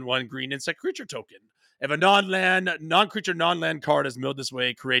 create a 1/1 green insect creature token. If a non-creature, non-land card is milled this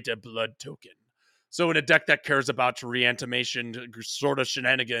way, create a blood token. So in a deck that cares about reanimation sort of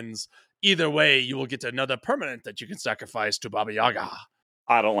shenanigans, either way, you will get another permanent that you can sacrifice to Baba Yaga.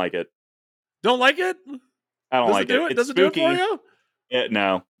 I don't like it. Don't like it? I don't Does like it do it. it? It's Does it do it spooky. for you?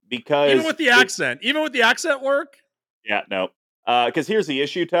 No, Even because with the accent. Even with the accent work? yeah, no. Because here's the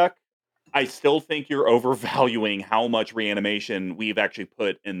issue, Tuck. I still think you're overvaluing how much reanimation we've actually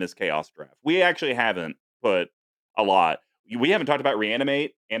put in this chaos draft. We actually haven't put a lot. We haven't talked about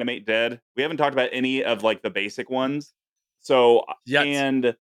reanimate, animate dead. We haven't talked about any of like the basic ones. So Yet.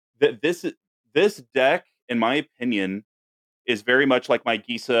 and this deck, in my opinion, is very much like my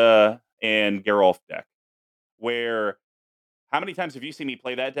Gisa and Geralf deck, where how many times have you seen me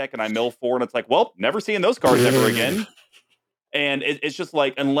play that deck and I mill 4 and it's like, well, never seeing those cards ever again. And it's just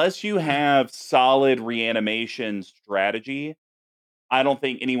like, unless you have solid reanimation strategy, I don't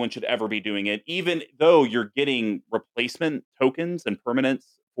think anyone should ever be doing it, even though you're getting replacement tokens and permanents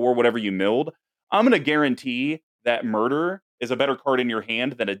for whatever you milled. I'm going to guarantee that Murder is a better card in your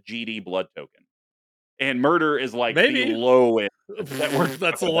hand than a GD blood token. And Murder is like the Maybe. lowest that we're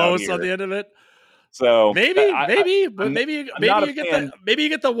That's the talking about lowest on here. the end of it. So Maybe, but I'm, maybe I'm maybe not a you get fan. maybe you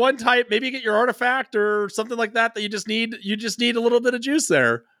get the one type, maybe you get your artifact or something like that you just need a little bit of juice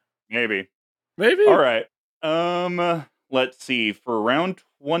there. Maybe. All Maybe. right. Let's see. For round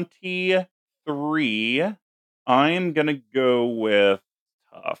 23, I'm gonna go with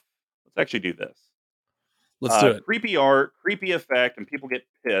tough. Let's actually do this. Let's do it. Creepy art, creepy effect, and people get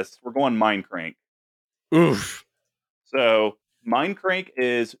pissed. We're going Mind Crank. Oof. So Mind Crank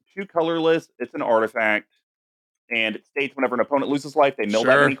is 2 colorless. It's an artifact, and it states whenever an opponent loses life, they mill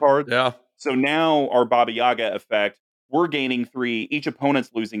that many Sure. cards. Yeah. So now our Baba Yaga effect, we're gaining 3. Each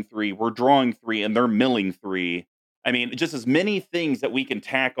opponent's losing 3. We're drawing 3, and they're milling 3. I mean, just as many things that we can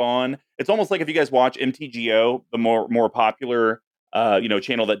tack on. It's almost like if you guys watch MTGO, the more popular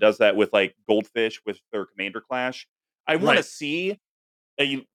channel that does that with like Goldfish with their Commander Clash. I want to Right. see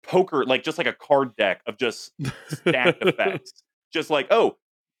a poker, like just like a card deck of just stacked effects. Just like, oh,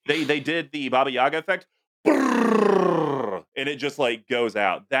 they did the Baba Yaga effect, and it just like goes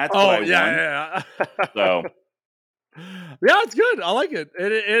out. That's what I want. Yeah. So yeah, it's good. I like it.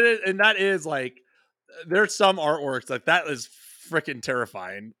 And that is like, there's some artworks like that is freaking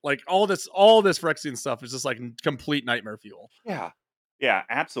terrifying. Like all this Phyrexian stuff is just like complete nightmare fuel. yeah. Yeah,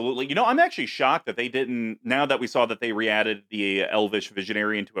 absolutely. You know, I'm actually shocked that they didn't. Now that we saw that they re-added the Elvish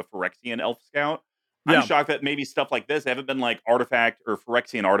Visionary into a Phyrexian Elf Scout, I'm shocked that maybe stuff like this haven't been like Artifact or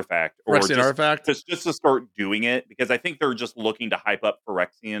Phyrexian Artifact, or Phyrexian Artifact, just to start doing it, because I think they're just looking to hype up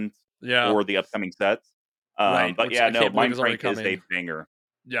Phyrexians for the upcoming sets. Right, but yeah, no, Mindcrank is a banger.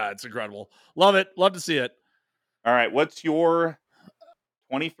 Yeah, it's incredible. Love it. Love to see it. All right, what's your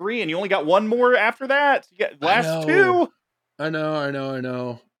 23? And you only got one more after that. You got last two. I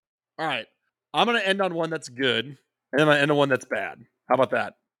know. All right. I'm going to end on one that's good, and I'm going to end on one that's bad. How about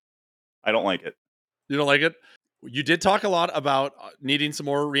that? I don't like it. You don't like it? You did talk a lot about needing some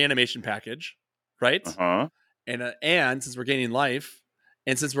more reanimation package, right? Uh-huh. And since we're gaining life,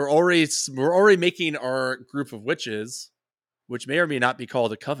 and since we're already making our group of witches, which may or may not be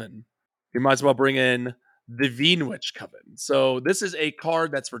called a coven, we might as well bring in the Veenwitch Coven. So this is a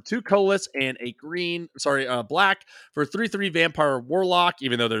card that's for 2 colorless and a black for 3/3 vampire warlock,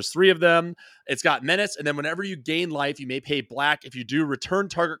 even though there's 3 of them. It's got menace, and then whenever you gain life, you may pay black. If you do, return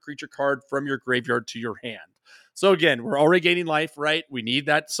target creature card from your graveyard to your hand. So again, we're already gaining life, right? We need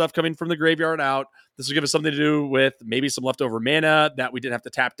that stuff coming from the graveyard out. This will give us something to do with maybe some leftover mana that we didn't have to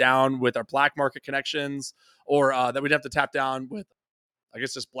tap down with our black market connections, or that we'd have to tap down with, I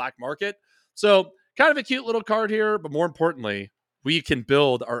guess, just black market. So kind of a cute little card here, but more importantly, we can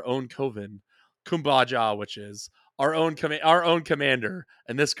build our own coven, Kumbaja, which is our own commander.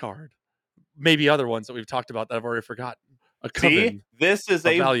 And this card, maybe other ones that we've talked about that I've already forgotten. A coven. See, this is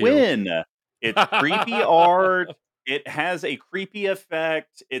a value. Win. It's creepy art. It has a creepy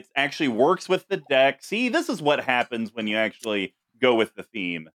effect. It actually works with the deck. See, this is what happens when you actually go with the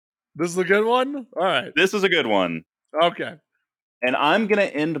theme. This is a good one? All right. This is a good one. Okay. And I'm going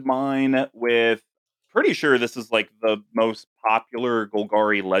to end mine with, pretty sure this is like the most popular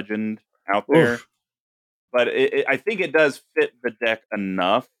Golgari legend out there. Oof. But I think it does fit the deck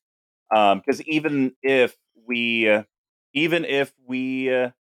enough. Because even if we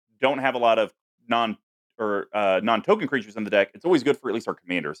don't have a lot of non-token creatures in the deck, it's always good for at least our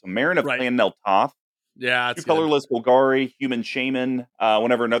commander. So Marin of Clan Nel Toth. Yeah, 2 colorless Golgari, human shaman.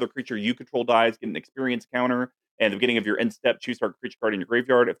 Whenever another creature you control dies, get an experience counter. And at the beginning of your end step, choose target creature card in your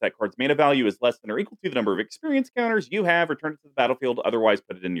graveyard. If that card's mana value is less than or equal to the number of experience counters you have, return it to the battlefield. Otherwise,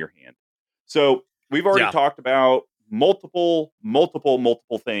 put it in your hand. So we've already talked about multiple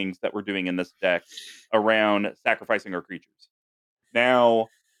things that we're doing in this deck around sacrificing our creatures. Now,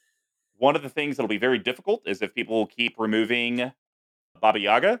 one of the things that'll be very difficult is if people keep removing Baba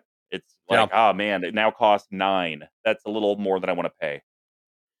Yaga. It's like, oh man, it now costs 9. That's a little more than I want to pay.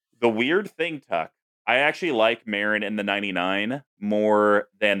 The weird thing, Tuck, I actually like Marin in the 99 more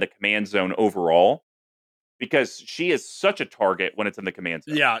than the command zone overall, because she is such a target when it's in the command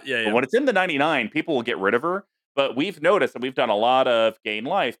zone. Yeah. But when it's in the 99, people will get rid of her. But we've noticed that we've done a lot of gain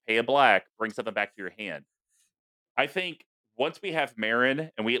life, pay a black, bring something back to your hand. I think once we have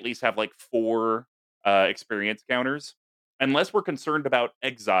Marin and we at least have like 4 experience counters, unless we're concerned about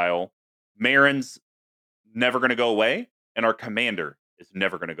exile, Marin's never going to go away, and our commander is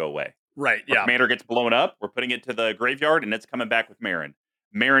never going to go away. Right, Our commander gets blown up, we're putting it to the graveyard, and it's coming back with Marin.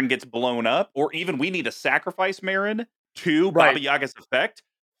 Marin gets blown up, or even we need to sacrifice Marin to Baba Yaga's effect,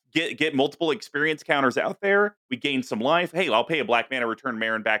 get multiple experience counters out there, we gain some life. Hey, I'll pay a black mana, return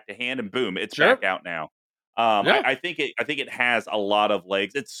Marin back to hand, and boom, it's back out now. I think it has a lot of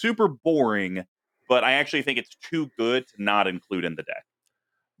legs. It's super boring, but I actually think it's too good to not include in the deck.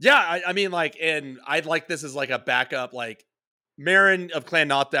 Yeah, I mean, like, and I'd like this as like a backup. Like, Marin of Clan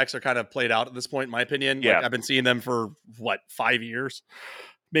Nott decks are kind of played out at this point, in my opinion. Yeah. Like, I've been seeing them for 5 years,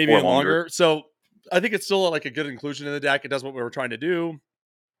 maybe even longer. So I think it's still like a good inclusion in the deck. It does what we were trying to do,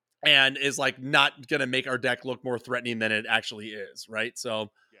 and is like not gonna make our deck look more threatening than it actually is, right? So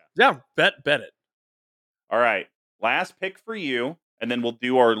yeah, bet it. All right, last pick for you, and then we'll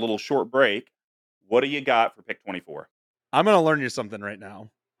do our little short break. What do you got for pick 24? I'm gonna learn you something right now.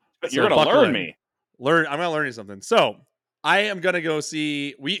 You're gonna learn me. I'm gonna learn you something. So I am gonna go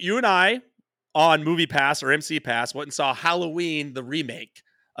see you and I on Movie Pass or MC Pass went and saw Halloween the remake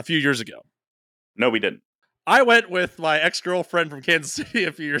a few years ago. No, we didn't. I went with my ex-girlfriend from Kansas City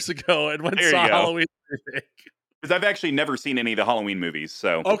a few years ago and went and saw Halloween the remake. Because I've actually never seen any of the Halloween movies.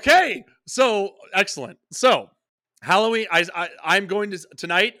 So okay, so excellent. So Halloween. I'm going to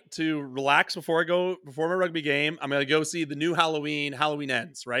tonight to relax before my rugby game. I'm going to go see the new Halloween. Halloween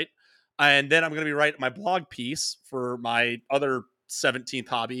Ends, right? And then I'm going to be writing my blog piece for my other 17th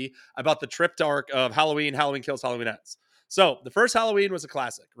hobby about the trip arc of Halloween. Halloween Kills, Halloween Ends. So the first Halloween was a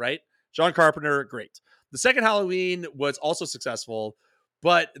classic, right? John Carpenter, great. The second Halloween was also successful,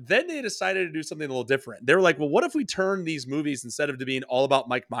 but then they decided to do something a little different. They were like, well, what if we turn these movies, instead of being all about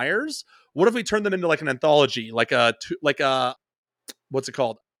Mike Myers, what if we turn them into like an anthology, like a what's it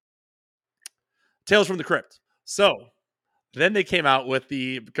called? Tales from the Crypt. So then they came out with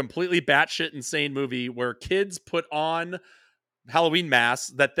the completely batshit insane movie where kids put on Halloween masks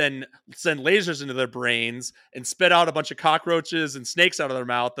that then send lasers into their brains and spit out a bunch of cockroaches and snakes out of their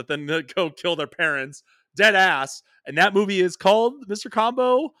mouth that then go kill their parents. Dead ass. And that movie is called, Mr.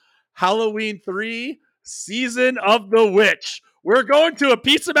 Combo, Halloween 3 Season of the Witch. We're going to a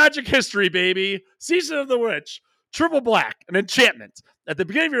piece of magic history, baby. Season of the Witch. Triple black, an enchantment. At the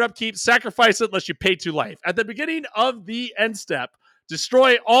beginning of your upkeep, sacrifice it unless you pay 2 life. At the beginning of the end step,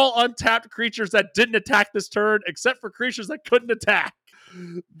 destroy all untapped creatures that didn't attack this turn, except for creatures that couldn't attack.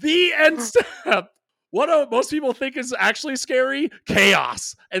 The end step. What most people think is actually scary?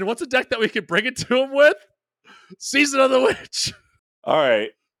 Chaos. And what's a deck that we can bring it to them with? Season of the Witch. All right.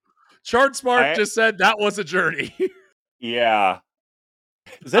 Chard Smart just said that was a journey. Yeah.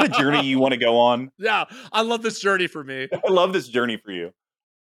 Is that a journey you want to go on? Yeah, I love this journey for me. I love this journey for you.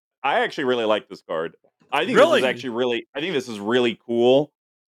 I actually really like this card. I think this is actually really. I think this is really cool.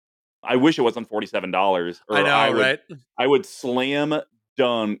 I wish it wasn't $47. I know, right? I would slam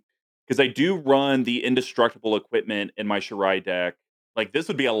dunk because I do run the indestructible equipment in my Shirai deck. Like this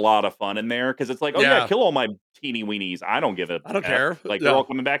would be a lot of fun in there because it's like, oh yeah, kill all my teeny weenies. I don't give a. I don't care. Like they're all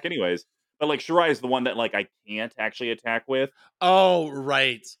coming back anyways. But like Shirai is the one that like I can't actually attack with. Oh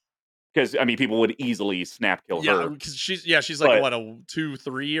right. Because I mean, people would easily snap kill her. Yeah, because she's like what, a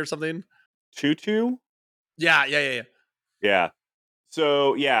 2/3 or something. 2/2. Yeah. Yeah.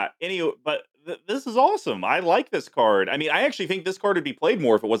 So yeah. Anyway, but this is awesome. I like this card. I mean, I actually think this card would be played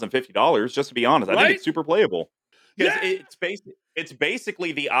more if it wasn't $50. Just to be honest, I think it's super playable. Because it's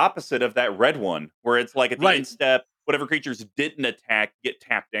basically the opposite of that red one, where it's like at the end step, whatever creatures didn't attack get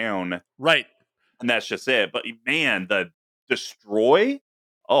tapped down. Right. And that's just it. But man, the destroy.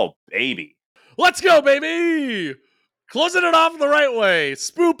 Oh, baby. Let's go, baby. Closing it off the right way.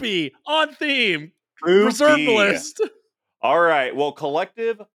 Spoopy, on theme. Spoopy. Reserve list. All right. Well,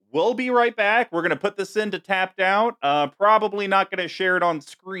 Collective, we'll be right back. We're going to put this into Tapped Out. Probably not going to share it on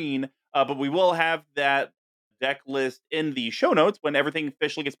screen, but we will have that deck list in the show notes when everything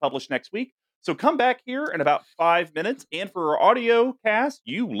officially gets published next week. So come back here in about 5 minutes. And for our audio cast,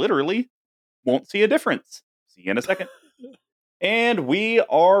 you literally won't see a difference. See you in a second. And we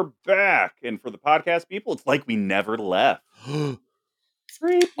are back. And for the podcast people, it's like we never left. Audible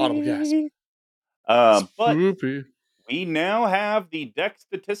gasp. But we now have the deck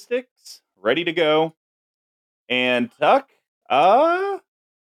statistics ready to go. And Tuck,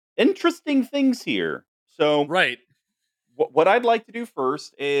 interesting things here. So, what I'd like to do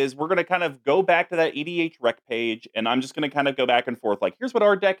first is we're going to kind of go back to that EDH rec page, and I'm just going to kind of go back and forth. Like, here's what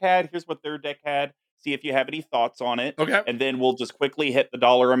our deck had, here's what their deck had. See if you have any thoughts on it. Okay. And then we'll just quickly hit the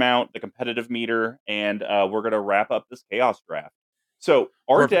dollar amount, the competitive meter, and we're going to wrap up this Chaos draft. So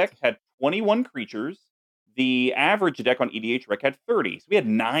our deck had 21 creatures. The average deck on EDH Rec had 30. So we had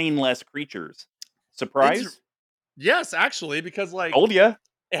 9 less creatures. Surprise? Yes, actually, because like told ya.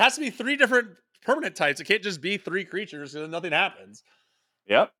 It has to be 3 different permanent types. It can't just be 3 creatures because nothing happens.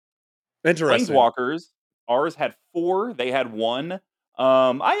 Yep. Interesting. Planeswalkers. Ours had 4. They had 1.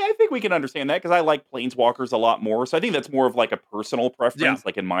 I think we can understand that because I like Planeswalkers a lot more. So I think that's more of like a personal preference,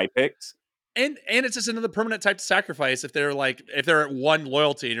 like in my picks. And it's just another permanent type to sacrifice if they're at 1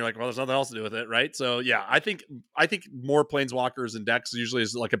 loyalty and you're like, well, there's nothing else to do with it, right? So yeah, I think more Planeswalkers in decks usually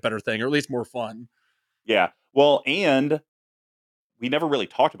is like a better thing, or at least more fun. Yeah. Well, and we never really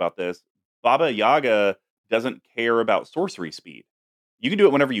talked about this. Baba Yaga doesn't care about sorcery speed. You can do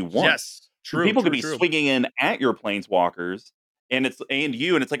it whenever you want. Yes. True. People could be swinging in at your Planeswalkers. And it's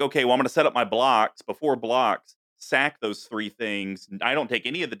like, okay, well, I'm going to set up my blocks before blocks, sack those 3 things. I don't take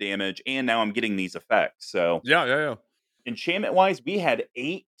any of the damage, and now I'm getting these effects. So yeah. Enchantment wise, we had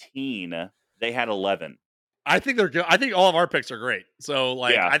 18. They had 11. I think they're good. I think all of our picks are great. So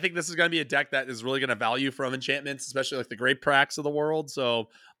I think this is going to be a deck that is really going to value from enchantments, especially like the Great Prax of the world. So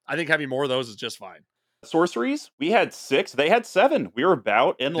I think having more of those is just fine. Sorceries, we had 6. They had 7. We were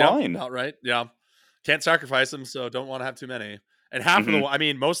about in line. About right. Yeah. Can't sacrifice them, so don't want to have too many. And half of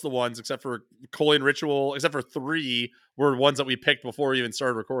most of the ones, except for Colian Ritual, except for 3, were ones that we picked before we even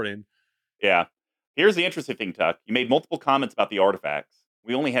started recording. Yeah. Here's the interesting thing, Tuck. You made multiple comments about the artifacts.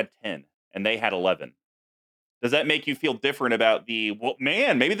 We only had 10, and they had 11. Does that make you feel different about well,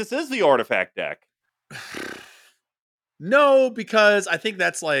 man, maybe this is the artifact deck? No, because I think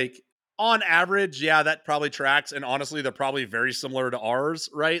that's like on average, yeah, that probably tracks. And honestly, they're probably very similar to ours,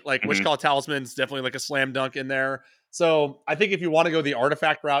 right? Like Mhm. Wishcall Talisman's definitely like a slam dunk in there. So I think if you want to go the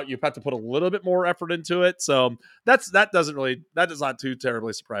artifact route, you have to put a little bit more effort into it. So that is not too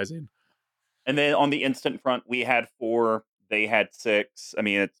terribly surprising. And then on the instant front, we had 4, they had 6. I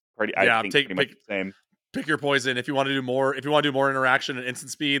mean, it's pretty. I Yeah, think pretty much the same. pick your poison. If you want to do more, if you want to do more interaction and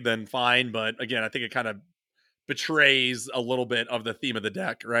instant speed, then fine. But again, I think it kind of betrays a little bit of the theme of the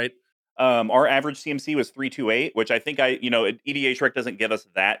deck, right? Our average CMC was 328, which I think EDH doesn't give us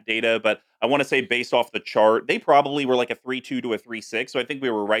that data, but I want to say based off the chart, they probably were like a 3.2 to a 3.6. So I think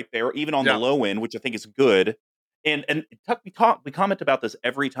we were right there, even on the Yeah. low end, which I think is good. And we comment about this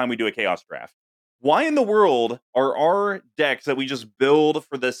every time we do a chaos draft. Why in the world are our decks that we just build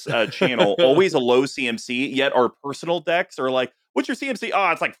for this channel always a low CMC, yet our personal decks are like, what's your CMC? Oh,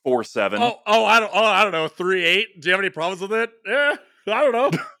 it's like 4.7. I don't know, 3.8. Do you have any problems with it? Yeah, I don't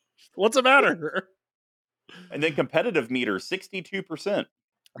know. What's the matter? And then competitive meter, 62%.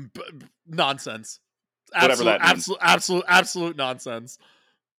 Nonsense. Whatever that means. Absolute nonsense.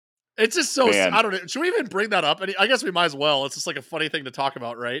 It's just so, Man. I don't know. Should we even bring that up? I guess we might as well. It's just like a funny thing to talk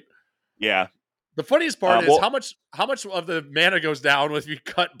about, right? Yeah. The funniest part is how much of the mana goes down if you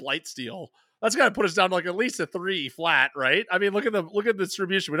cut Blightsteel. That's got to put us down to like at least a 3 flat, right? I mean, look at the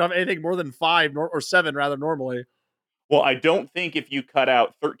distribution. We don't have anything more than 5 or 7 rather normally. Well, I don't think if you cut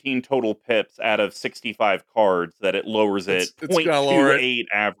out 13 total pips out of 65 cards that it lowers it It's gonna lower it. 0.28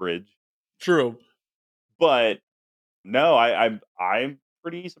 average. True. But no, I'm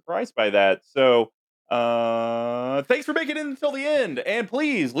pretty surprised by that. So thanks for making it until the end. And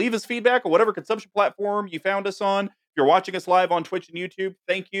please leave us feedback on whatever consumption platform you found us on. If you're watching us live on Twitch and YouTube,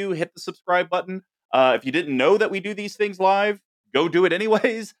 thank you. Hit the subscribe button. If you didn't know that we do these things live, go do it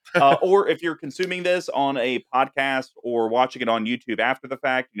anyways. Or if you're consuming this on a podcast or watching it on YouTube after the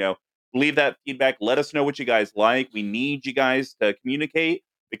fact, leave that feedback. Let us know what you guys like. We need you guys to communicate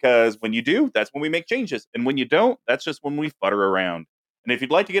because when you do, that's when we make changes. And when you don't, that's just when we futter around. And if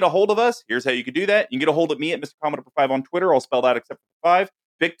you'd like to get a hold of us, here's how you can do that. You can get a hold of me at Mr. Commodore 5 on Twitter. I'll spell that except for 5.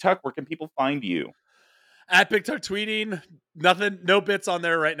 Big Tuck, where can people find you? At Big Tuck tweeting, nothing, no bits on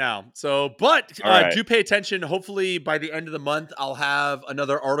there right now. So, but right. Do pay attention. Hopefully, by the end of the month, I'll have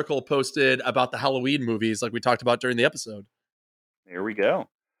another article posted about the Halloween movies, like we talked about during the episode. There we go.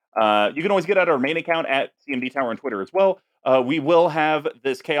 You can always get at our main account at CMD Tower on Twitter as well. We will have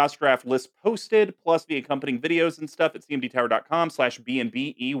this Chaos Draft list posted, plus the accompanying videos and stuff at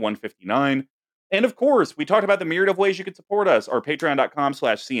cmdtower.com/BNBE159. And of course, we talked about the myriad of ways you could support us. Our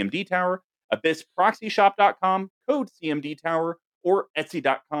patreon.com/CMD Tower, abyssproxyshop.com, code CMD Tower, or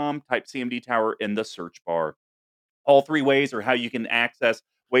etsy.com, type CMD Tower in the search bar. All 3 ways are how you can access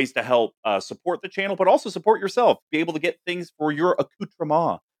ways to help support the channel, but also support yourself. Be able to get things for your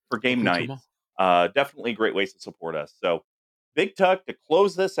accoutrement for game nights. Definitely great ways to support us. So, Big Tuck, to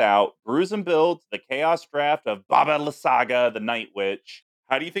close this out, Brews and Builds, the Chaos Draft of Baba Lysaga, the Night Witch.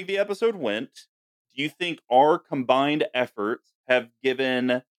 How do you think the episode went? Do you think our combined efforts have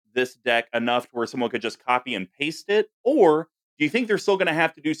given this deck enough to where someone could just copy and paste it? Or do you think they're still going to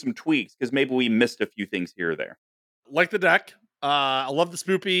have to do some tweaks because maybe we missed a few things here or there? Like the deck. I love the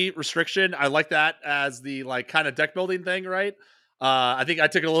spoopy restriction. I like that as the like kind of deck building thing, right? I think I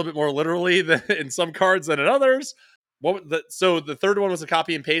took it a little bit more literally than in some cards than in others. So the third one was a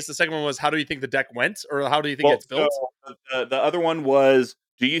copy and paste. The second one was how do you think the deck went, or how do you think it's built? So the other one was,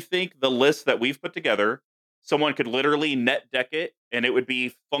 do you think the list that we've put together, someone could literally net deck it and it would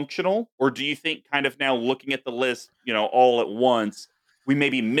be functional, or do you think kind of now looking at the list, all at once, we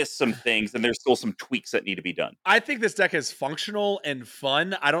maybe missed some things and there's still some tweaks that need to be done? I think this deck is functional and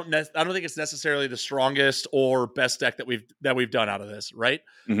fun. I don't think it's necessarily the strongest or best deck that we've done out of this, right?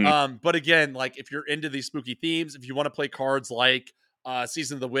 Mm-hmm. But again, like if you're into these spooky themes, if you want to play cards like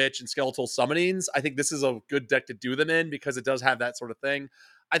Season of the Witch and Skeletal Summonings, I think this is a good deck to do them in because it does have that sort of thing.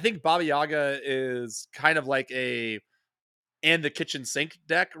 I think Baba Yaga is kind of like and the kitchen sink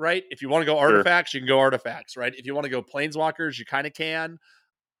deck, right? If you want to go artifacts, you can go artifacts, right? If you want to go planeswalkers, you kind of can.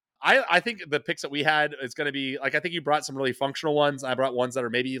 I think the picks that we had is going to be like, I think you brought some really functional ones. I brought ones that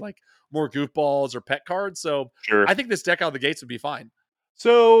are maybe like more goofballs or pet cards. So I think this deck out of the gates would be fine.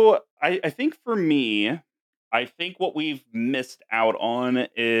 So I think for me, I think what we've missed out on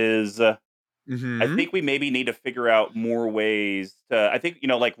is I think we maybe need to figure out more ways to, I think,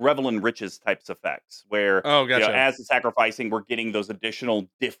 like Revel in Riches types effects where, gotcha. As the sacrificing, we're getting those additional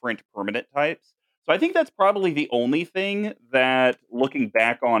different permanent types. So I think that's probably the only thing that, looking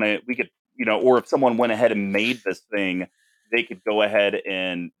back on it, we could, or if someone went ahead and made this thing, they could go ahead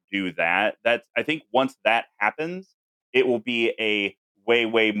and do that. I think once that happens, it will be a way,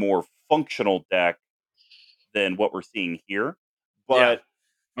 way more functional deck than what we're seeing here. Yeah. But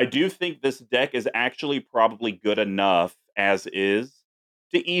I do think this deck is actually probably good enough as is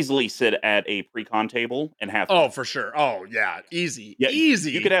to easily sit at a pre-con table and have Oh, fun. for sure. Oh, yeah. Easy. Yeah,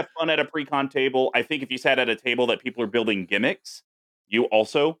 Easy. you could have fun at a pre-con table. I think if you sat at a table that people are building gimmicks, you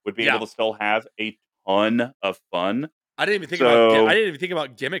also would be able to still have a ton of fun. I didn't even think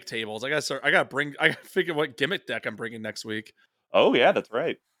about gimmick tables. I gotta figure what gimmick deck I'm bringing next week. Oh yeah, that's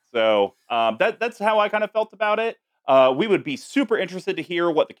right. So that's how I kind of felt about it. We would be super interested to hear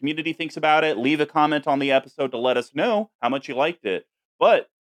what the community thinks about it. Leave a comment on the episode to let us know how much you liked it. But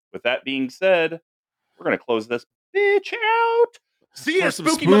with that being said, we're gonna close this bitch out. See ya,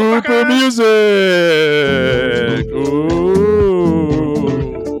 spooky motherfucker! Music. Ooh.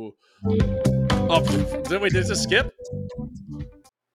 Oh, wait, did it skip?